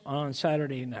nights, on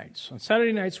Saturday nights. On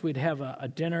Saturday nights, we'd have a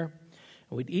dinner,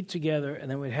 and we'd eat together,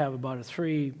 and then we'd have about a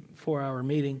 3-4 hour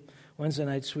meeting. Wednesday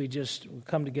nights, we'd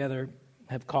come together,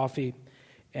 have coffee,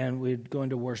 and we'd go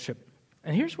into worship.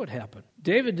 And here's what happened.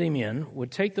 David Demian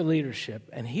would take the leadership,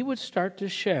 and he would start to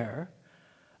share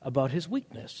about his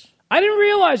weakness. I didn't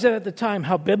realize that at the time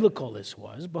how biblical this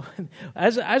was, but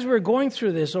as we were going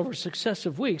through this over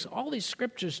successive weeks, all these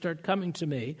scriptures start coming to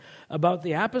me about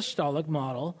the apostolic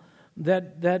model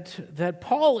that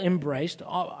Paul embraced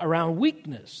around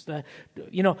weakness. And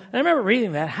I remember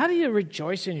reading that. How do you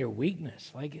rejoice in your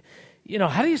weakness?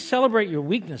 How do you celebrate your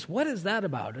weakness? What is that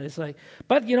about? It's like,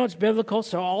 but it's biblical,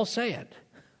 so I'll say it.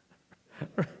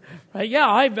 Right? Yeah,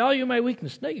 I value my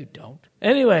weakness. No, you don't.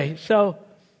 Anyway, so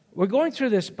we're going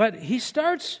through this, but he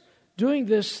starts doing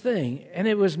this thing, and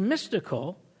it was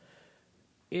mystical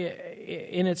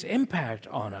in its impact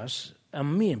on us,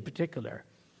 and me in particular.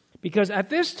 Because at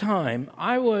this time,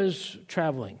 I was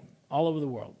traveling all over the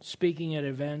world, speaking at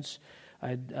events.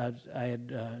 I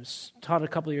had taught a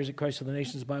couple of years at Christ of the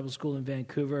Nations Bible School in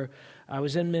Vancouver. I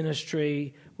was in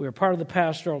ministry. We were part of the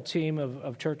pastoral team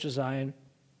of Church of Zion.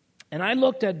 And I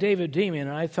looked at David Demian,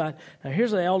 and I thought, now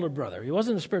here's the elder brother. He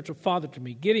wasn't a spiritual father to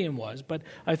me. Gideon was. But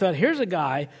I thought, here's a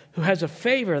guy who has a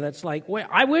favor that's like, wait,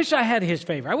 I wish I had his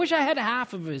favor. I wish I had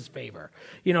half of his favor.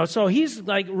 So he's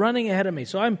like running ahead of me.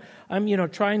 So I'm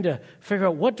trying to figure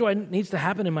out what needs to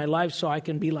happen in my life so I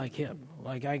can be like him.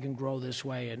 Like I can grow this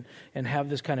way and have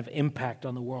this kind of impact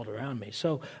on the world around me.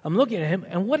 So I'm looking at him,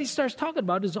 and what he starts talking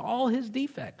about is all his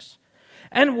defects.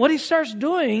 And what he starts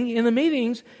doing in the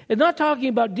meetings is not talking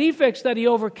about defects that he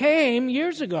overcame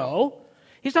years ago.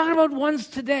 He's talking about ones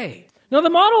today. Now, the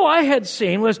model I had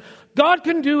seen was, God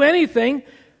can do anything.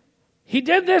 He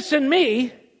did this in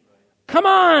me. Come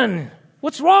on.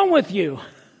 What's wrong with you?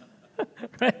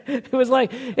 Right? It was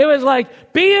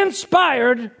like, be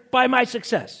inspired by my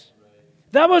success.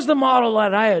 That was the model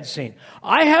that I had seen.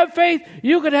 I have faith,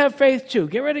 you could have faith too.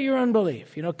 Get rid of your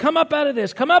unbelief. Come up out of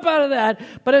this, come up out of that.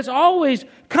 But it's always,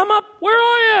 come up where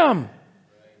I am.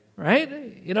 Right?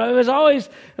 It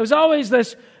was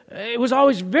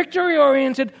always victory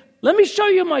oriented. Let me show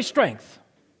you my strength.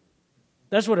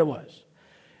 That's what it was.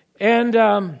 And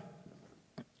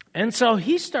so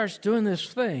he starts doing this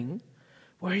thing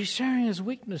where he's sharing his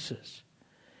weaknesses.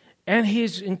 And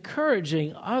he's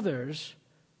encouraging others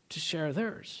to share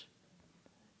theirs.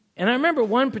 And I remember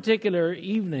one particular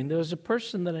evening, there was a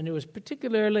person that I knew was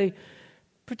particularly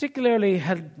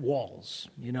had walls,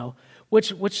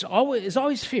 which is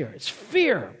always fear. It's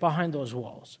fear behind those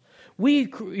walls.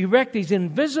 We erect these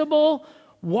invisible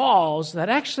walls that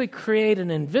actually create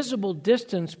an invisible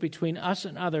distance between us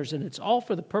and others, and it's all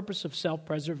for the purpose of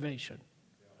self-preservation.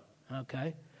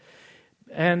 Okay?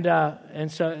 And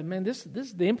so,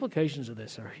 the implications of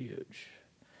this are huge.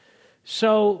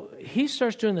 So he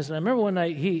starts doing this. And I remember one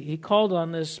night he called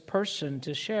on this person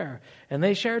to share, and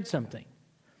they shared something.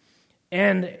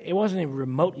 And it wasn't even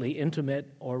remotely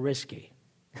intimate or risky.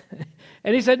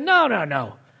 And he said,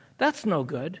 no, that's no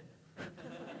good.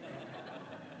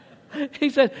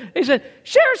 He said,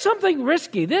 share something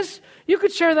risky. You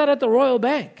could share that at the Royal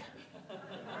Bank.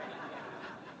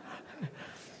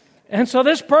 And so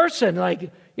this person, kind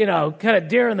of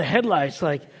deer in the headlights,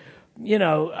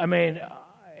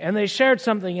 and they shared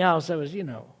something else that was,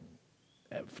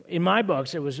 in my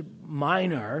books, it was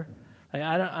minor.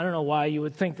 I don't know why you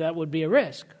would think that would be a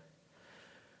risk.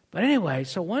 But anyway,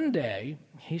 so one day,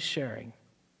 he's sharing.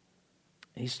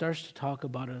 He starts to talk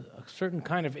about a certain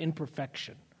kind of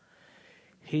imperfection.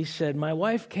 He said, my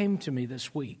wife came to me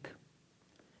this week,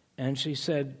 and she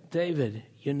said, David,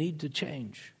 you need to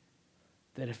change.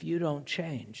 That if you don't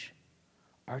change,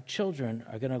 our children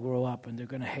are going to grow up and they're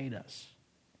going to hate us.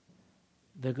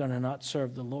 They're going to not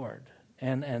serve the Lord.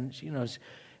 And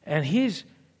he's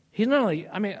not only,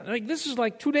 this is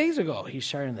like 2 days ago he's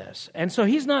sharing this. And so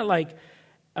he's not like,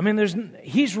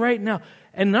 he's right now.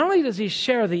 And not only does he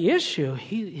share the issue,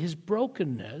 his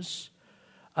brokenness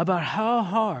about how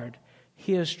hard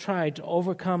he has tried to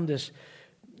overcome this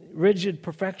rigid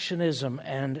perfectionism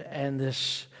and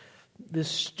this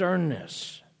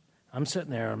sternness. I'm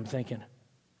sitting there, I'm thinking,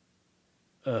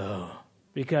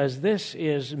 because this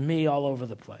is me all over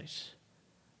the place.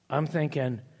 I'm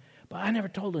thinking, But I never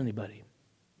told anybody.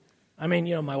 I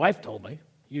mean, my wife told me,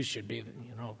 you should be,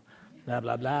 blah,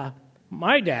 blah, blah.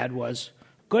 My dad was,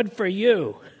 good for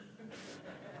you.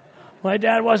 My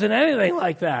dad wasn't anything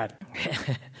like that.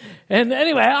 And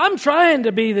anyway, I'm trying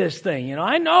to be this thing.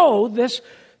 I know this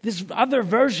other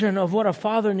version of what a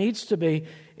father needs to be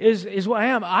is what I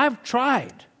am. I've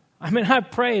tried.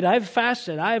 I've prayed. I've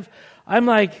fasted. I'm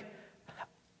like,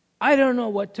 I don't know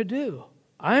what to do.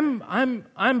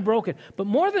 I'm broken. But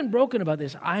more than broken about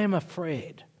this, I am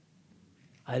afraid.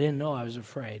 I didn't know I was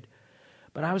afraid.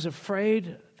 But I was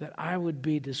afraid that I would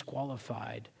be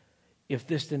disqualified if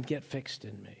this didn't get fixed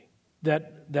in me.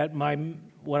 That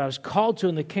what I was called to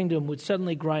in the kingdom would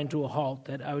suddenly grind to a halt,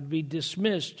 that I would be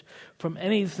dismissed from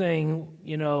anything,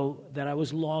 that I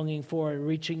was longing for and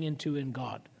reaching into in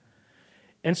God.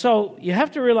 And so you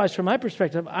have to realize from my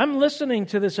perspective, I'm listening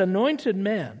to this anointed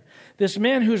man, this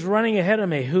man who's running ahead of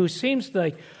me, who seems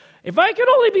like, if I could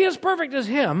only be as perfect as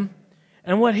him,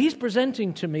 and what he's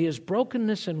presenting to me is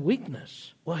brokenness and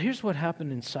weakness. Well, here's what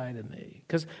happened inside of me.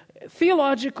 Because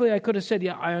theologically, I could have said,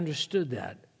 yeah, I understood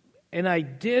that. And I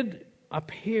did up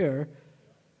here,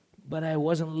 but I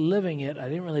wasn't living it. I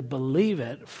didn't really believe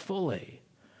it fully.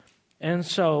 And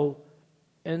so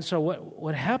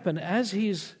what happened, as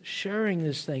he's sharing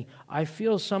this thing, I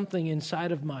feel something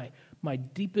inside of my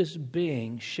deepest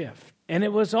being shift. And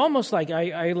it was almost like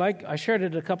I shared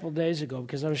it a couple of days ago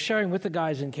because I was sharing with the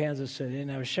guys in Kansas City,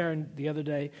 and I was sharing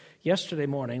yesterday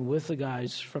morning with the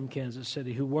guys from Kansas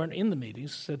City who weren't in the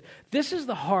meetings. Said, this is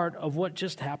the heart of what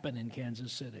just happened in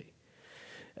Kansas City.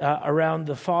 Around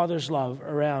the Father's love,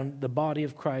 around the body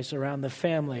of Christ, around the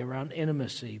family, around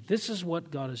intimacy. This is what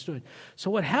God is doing.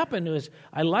 So what happened was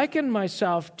I likened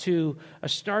myself to a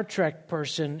Star Trek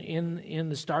person in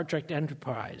the Star Trek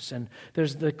Enterprise. And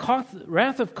there's the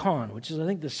Wrath of Khan, which is, I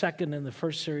think, the second in the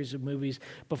first series of movies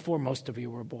before most of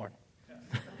you were born.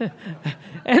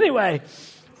 Anyway,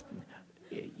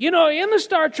 in the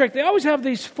Star Trek, they always have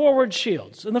these forward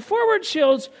shields. And the forward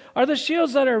shields are the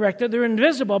shields that are erected. They're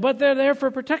invisible, but they're there for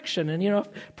protection. And, if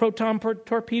proton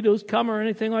torpedoes come or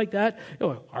anything like that,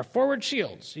 our forward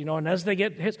shields, and as they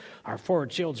get hit, our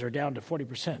forward shields are down to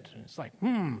 40%. And it's like,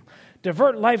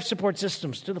 divert life support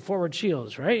systems to the forward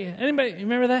shields, right? Anybody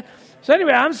remember that? So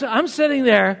anyway, I'm sitting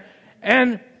there,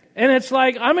 and it's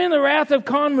like I'm in the Wrath of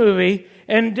Khan movie,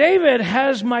 and David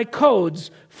has my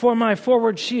codes for my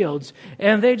forward shields,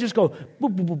 and they just go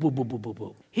boop, boop, boop, boop, boop, boop, boop,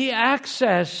 boop. He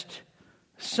accessed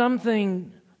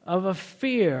something of a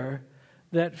fear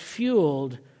that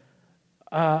fueled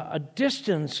a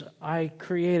distance I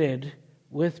created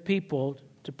with people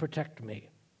to protect me.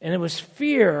 And it was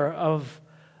fear of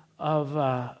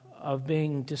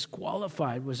being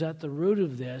disqualified was at the root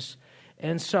of this.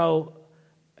 And so,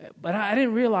 but I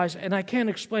didn't realize, and I can't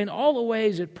explain all the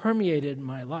ways it permeated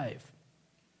my life.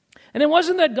 And it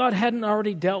wasn't that God hadn't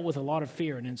already dealt with a lot of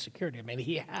fear and insecurity.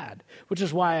 He had, which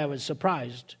is why I was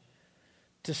surprised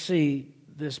to see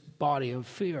this body of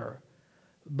fear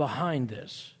behind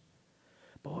this.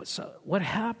 But what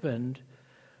happened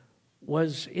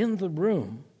was in the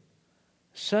room,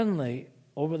 suddenly,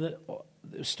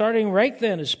 starting right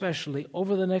then especially,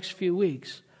 over the next few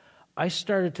weeks, I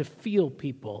started to feel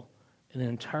people in an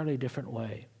entirely different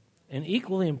way. And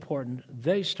equally important,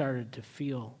 they started to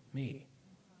feel me.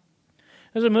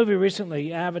 There's a movie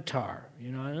recently, Avatar,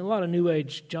 and a lot of New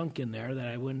Age junk in there that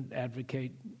I wouldn't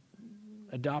advocate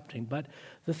adopting. But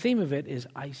the theme of it is,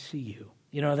 I see you.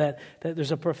 That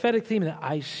there's a prophetic theme that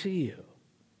I see you.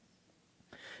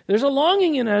 There's a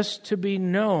longing in us to be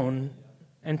known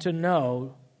and to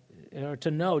know, or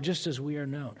to know just as we are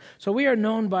known. So we are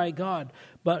known by God,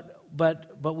 but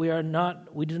we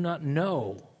do not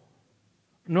know.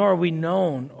 Nor are we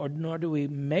known, nor do we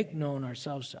make known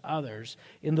ourselves to others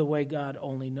in the way God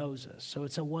only knows us. So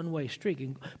it's a one-way street.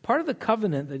 And part of the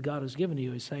covenant that God has given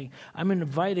you is saying, I'm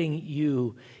inviting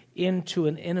you into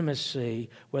an intimacy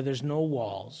where there's no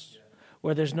walls,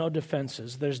 where there's no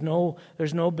defenses, there's no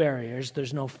barriers,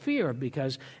 there's no fear.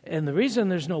 And the reason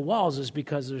there's no walls is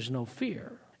because there's no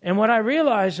fear. And what I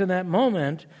realized in that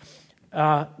moment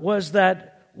was that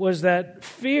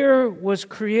fear was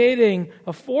creating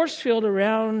a force field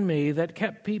around me that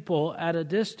kept people at a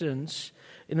distance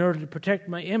in order to protect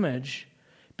my image,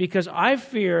 because I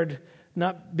feared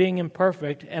not being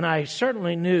imperfect, and I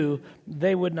certainly knew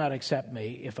they would not accept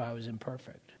me if I was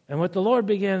imperfect. And what the Lord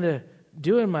began to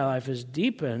do in my life is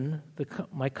deepen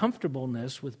my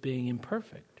comfortableness with being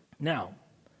imperfect. Now,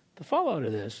 the fallout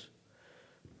of this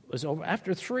was over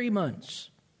after 3 months.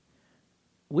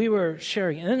 We were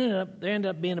sharing, and there ended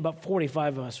up being about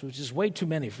 45 of us, which is way too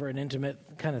many for an intimate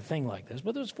kind of thing like this.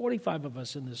 But there was 45 of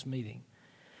us in this meeting.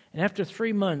 And after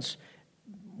 3 months,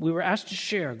 we were asked to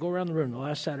share, go around the room the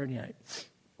last Saturday night.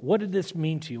 What did this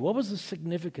mean to you? What was the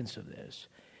significance of this?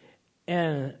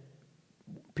 And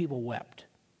people wept.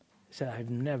 They said, I've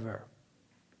never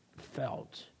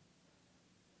felt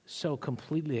so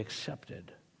completely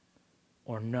accepted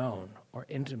or known or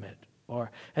intimate.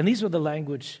 And these were the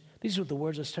language, these were the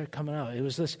words that started coming out. It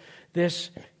was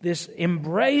this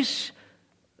embrace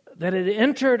that had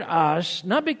entered us,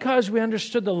 not because we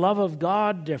understood the love of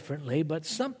God differently, but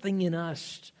something in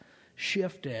us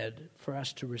shifted for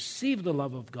us to receive the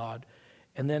love of God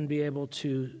and then be able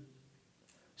to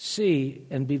see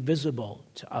and be visible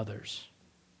to others.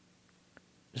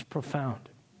 It's profound.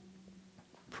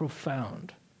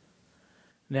 Profound.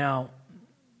 Now,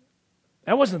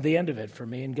 that wasn't the end of it for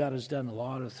me, and God has done a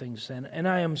lot of things then.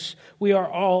 And we are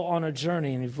all on a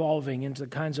journey and evolving into the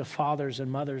kinds of fathers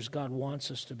and mothers God wants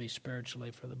us to be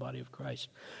spiritually for the body of Christ.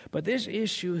 But this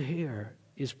issue here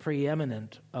is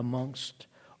preeminent amongst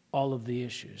all of the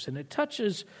issues. And it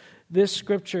touches this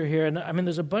scripture here. And I mean,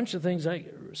 there's a bunch of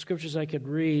scriptures I could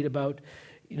read about,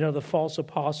 the false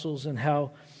apostles and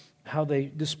how they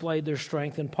displayed their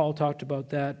strength. And Paul talked about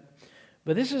that.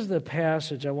 But this is the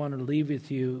passage I want to leave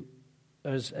with you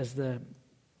as the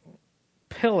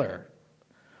pillar.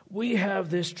 We have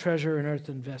this treasure in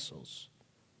earthen vessels,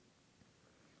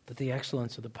 that the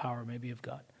excellence of the power may be of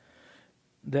God.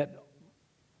 That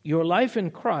your life in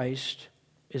Christ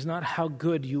is not how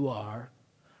good you are,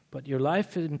 but your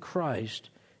life in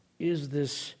Christ is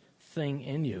this thing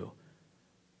in you.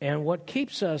 And what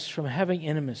keeps us from having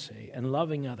intimacy and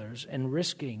loving others and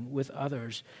risking with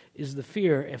others is the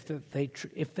fear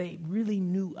if they really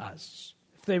knew us.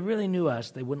 If they really knew us,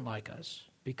 they wouldn't like us,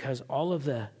 because all of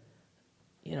the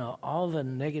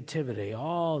negativity,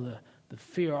 all the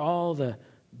fear, all the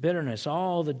bitterness,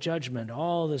 all the judgment,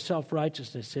 all the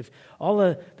self-righteousness, if all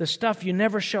the stuff you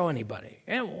never show anybody.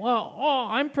 And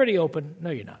I'm pretty open.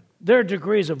 No, you're not. There are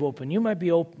degrees of open. You might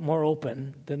be more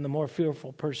open than the more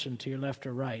fearful person to your left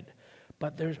or right.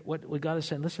 But there's what we got to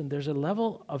say. Listen, there's a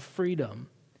level of freedom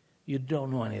you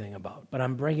don't know anything about, but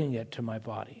I'm bringing it to my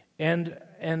body. And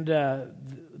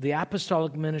the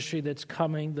apostolic ministry that's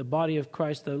coming, the body of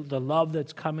Christ, the love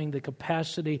that's coming, the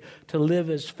capacity to live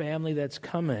as family that's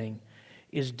coming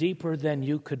is deeper than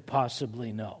you could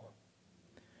possibly know.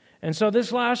 And so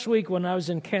this last week when I was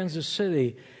in Kansas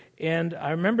City, and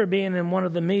I remember being in one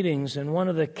of the meetings, and one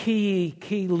of the key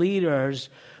leaders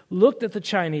looked at the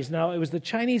Chinese. Now, it was the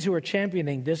Chinese who were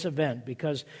championing this event,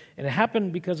 because it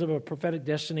happened because of a prophetic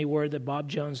destiny word that Bob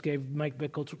Jones gave Mike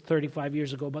Bickle 35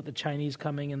 years ago about the Chinese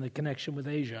coming and the connection with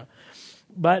Asia.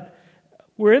 But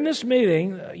we're in this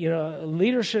meeting, a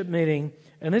leadership meeting,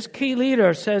 and this key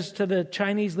leader says to the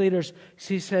Chinese leaders,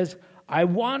 he says, I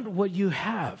want what you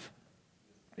have.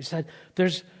 He said,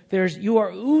 you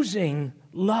are oozing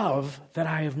love that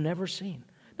I have never seen.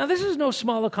 Now, this is no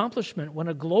small accomplishment when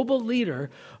a global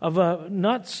leader of a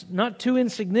not too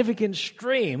insignificant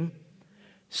stream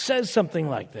says something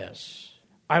like this.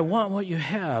 I want what you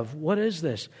have. What is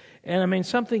this? And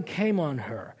something came on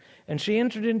her. And she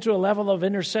entered into a level of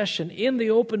intercession in the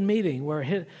open meeting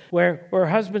where her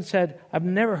husband said, I've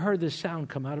never heard this sound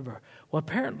come out of her. Well,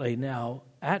 apparently now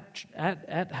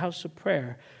at House of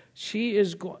Prayer, she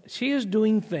is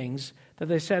doing things that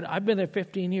they said, I've been there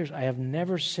 15 years. I have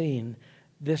never seen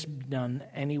this done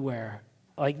anywhere.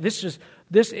 Like this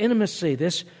intimacy,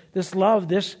 this love,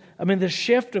 this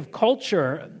shift of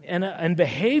culture and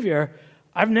behavior,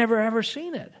 I've never ever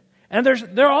seen it. And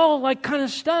they're all like kind of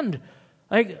stunned.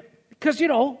 Like, because,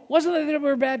 wasn't it that they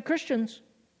were bad Christians?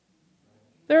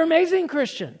 They're amazing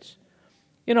Christians.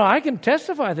 I can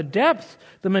testify the depth,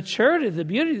 the maturity, the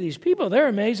beauty of these people. They're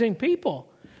amazing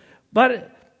people.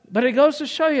 But it goes to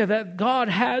show you that God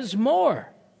has more.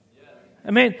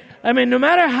 No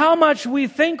matter how much we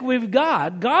think we've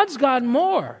got, God's got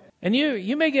more. And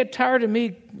you may get tired of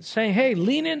me saying, hey,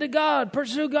 lean into God,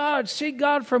 pursue God, seek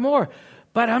God for more.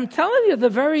 But I'm telling you, the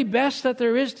very best that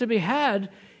there is to be had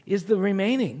is the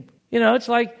remaining. It's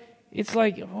like,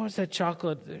 what was that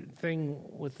chocolate thing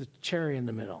with the cherry in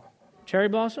the middle? Cherry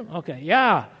blossom? Okay,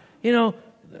 yeah.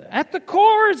 At the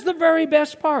core is the very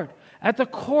best part. At the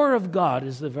core of God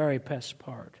is the very best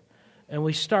part. And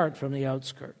we start from the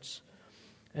outskirts.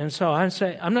 And so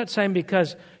I'm not saying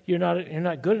because you're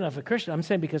not good enough a Christian. I'm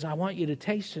saying because I want you to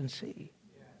taste and see.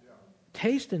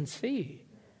 Taste and see.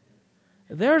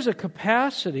 There's a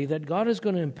capacity that God is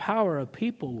going to empower a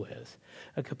people with,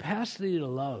 a capacity to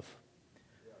love,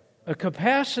 a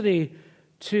capacity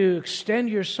to extend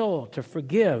your soul, to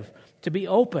forgive, to be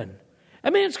open.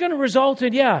 It's going to result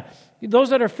in, those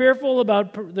that are fearful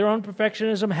about their own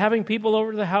perfectionism, having people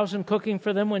over to the house and cooking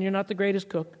for them when you're not the greatest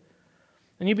cook.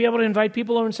 And you'd be able to invite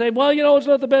people over and say, well, it's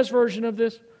not the best version of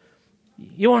this.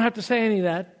 You won't have to say any of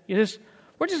that.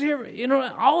 We're just here,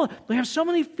 we have so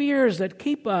many fears that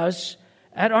keep us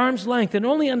at arm's length, and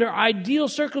only under ideal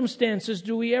circumstances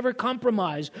do we ever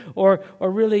compromise or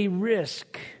really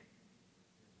risk.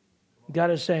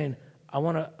 God is saying, I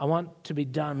want to be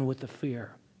done with the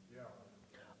fear.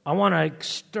 I want to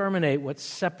exterminate what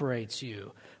separates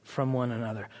you from one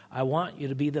another. I want you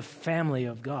to be the family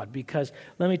of God, because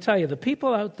let me tell you, the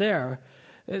people out there,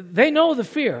 they know the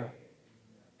fear,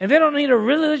 and they don't need a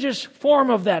religious form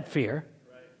of that fear.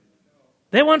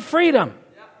 They want freedom.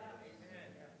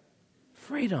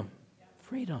 Freedom.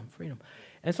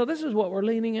 And so this is what we're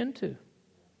leaning into.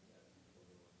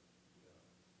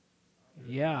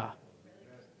 Yeah.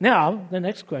 Now, the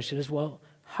next question is, well,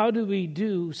 how do we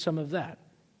do some of that?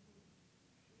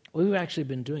 Well, we've actually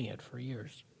been doing it for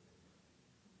years.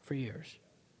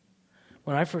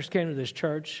 When I first came to this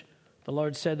church, the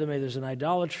Lord said to me, there's an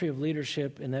idolatry of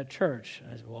leadership in that church.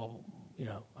 I said, well,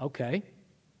 okay.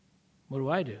 What do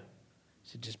I do? He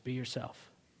said, just be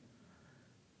yourself.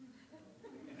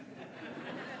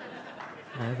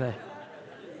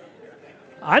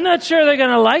 I'm not sure they're going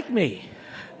to like me.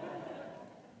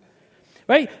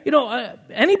 Right?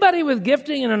 Anybody with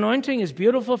gifting and anointing is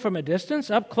beautiful from a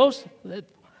distance. Up close,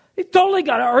 they totally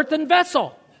got an earthen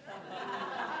vessel.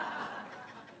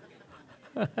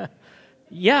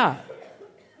 Yeah,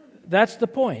 that's the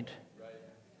point.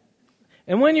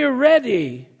 And when you're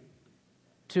ready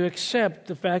to accept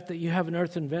the fact that you have an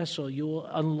earthen vessel, you will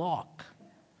unlock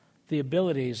the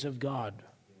abilities of God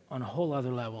on a whole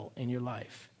other level in your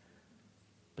life.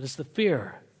 But it's the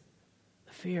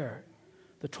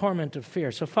torment of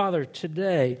fear. So, Father,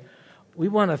 today we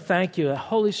want to thank you.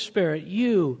 Holy Spirit,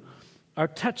 you are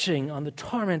touching on the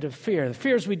torment of fear, the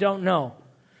fears we don't know,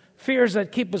 fears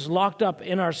that keep us locked up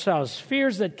in ourselves,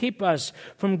 fears that keep us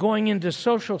from going into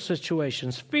social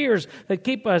situations, fears that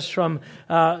keep us from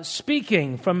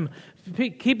speaking,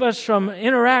 keep us from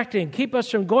interacting, keep us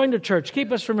from going to church,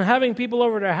 keep us from having people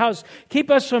over at our house, keep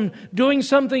us from doing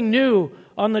something new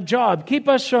on the job, keep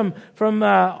us from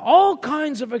all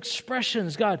kinds of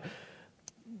expressions. God,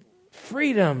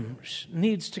 freedom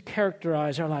needs to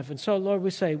characterize our life. And so, Lord,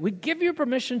 we say, we give you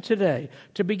permission today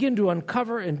to begin to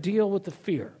uncover and deal with the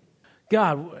fear.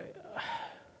 God,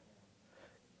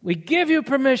 we give you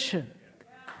permission,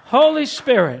 Holy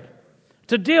Spirit,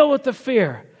 to deal with the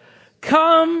fear.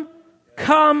 Come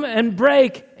and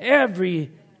break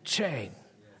every chain.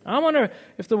 I wonder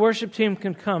if the worship team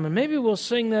can come, and maybe we'll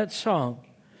sing that song.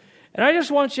 And I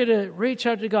just want you to reach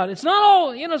out to God. It's not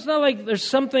all, it's not like there's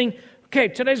something, okay,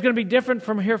 today's going to be different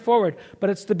from here forward, but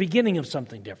it's the beginning of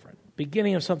something different.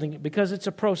 Because it's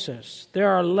a process. There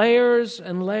are layers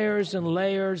and layers and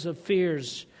layers of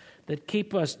fears that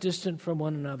keep us distant from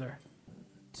one another.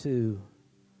 To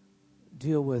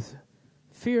deal with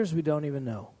fears we don't even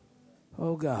know.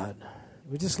 Oh God,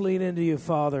 we just lean into you,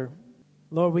 Father.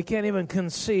 Lord, we can't even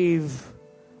conceive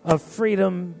of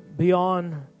freedom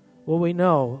beyond what we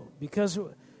know, because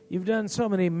you've done so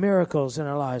many miracles in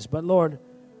our lives. But Lord,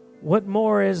 what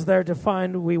more is there to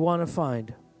find we want to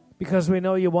find? Because we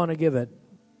know you want to give it.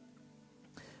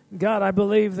 God, I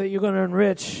believe that you're going to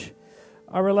enrich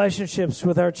our relationships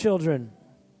with our children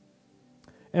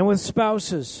and with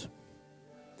spouses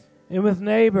and with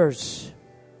neighbors.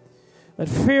 That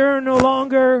fear no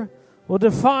longer will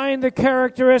define the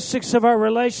characteristics of our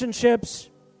relationships.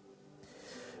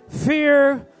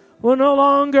 Fear will no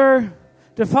longer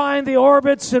define the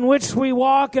orbits in which we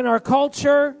walk in our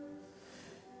culture,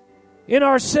 in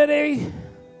our city.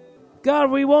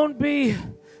 God, we won't be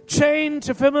chained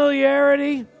to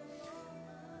familiarity.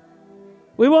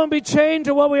 We won't be chained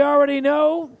to what we already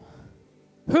know,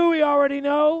 who we already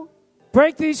know.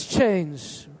 Break these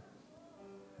chains.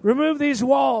 Remove these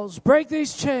walls. Break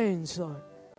these chains, Lord.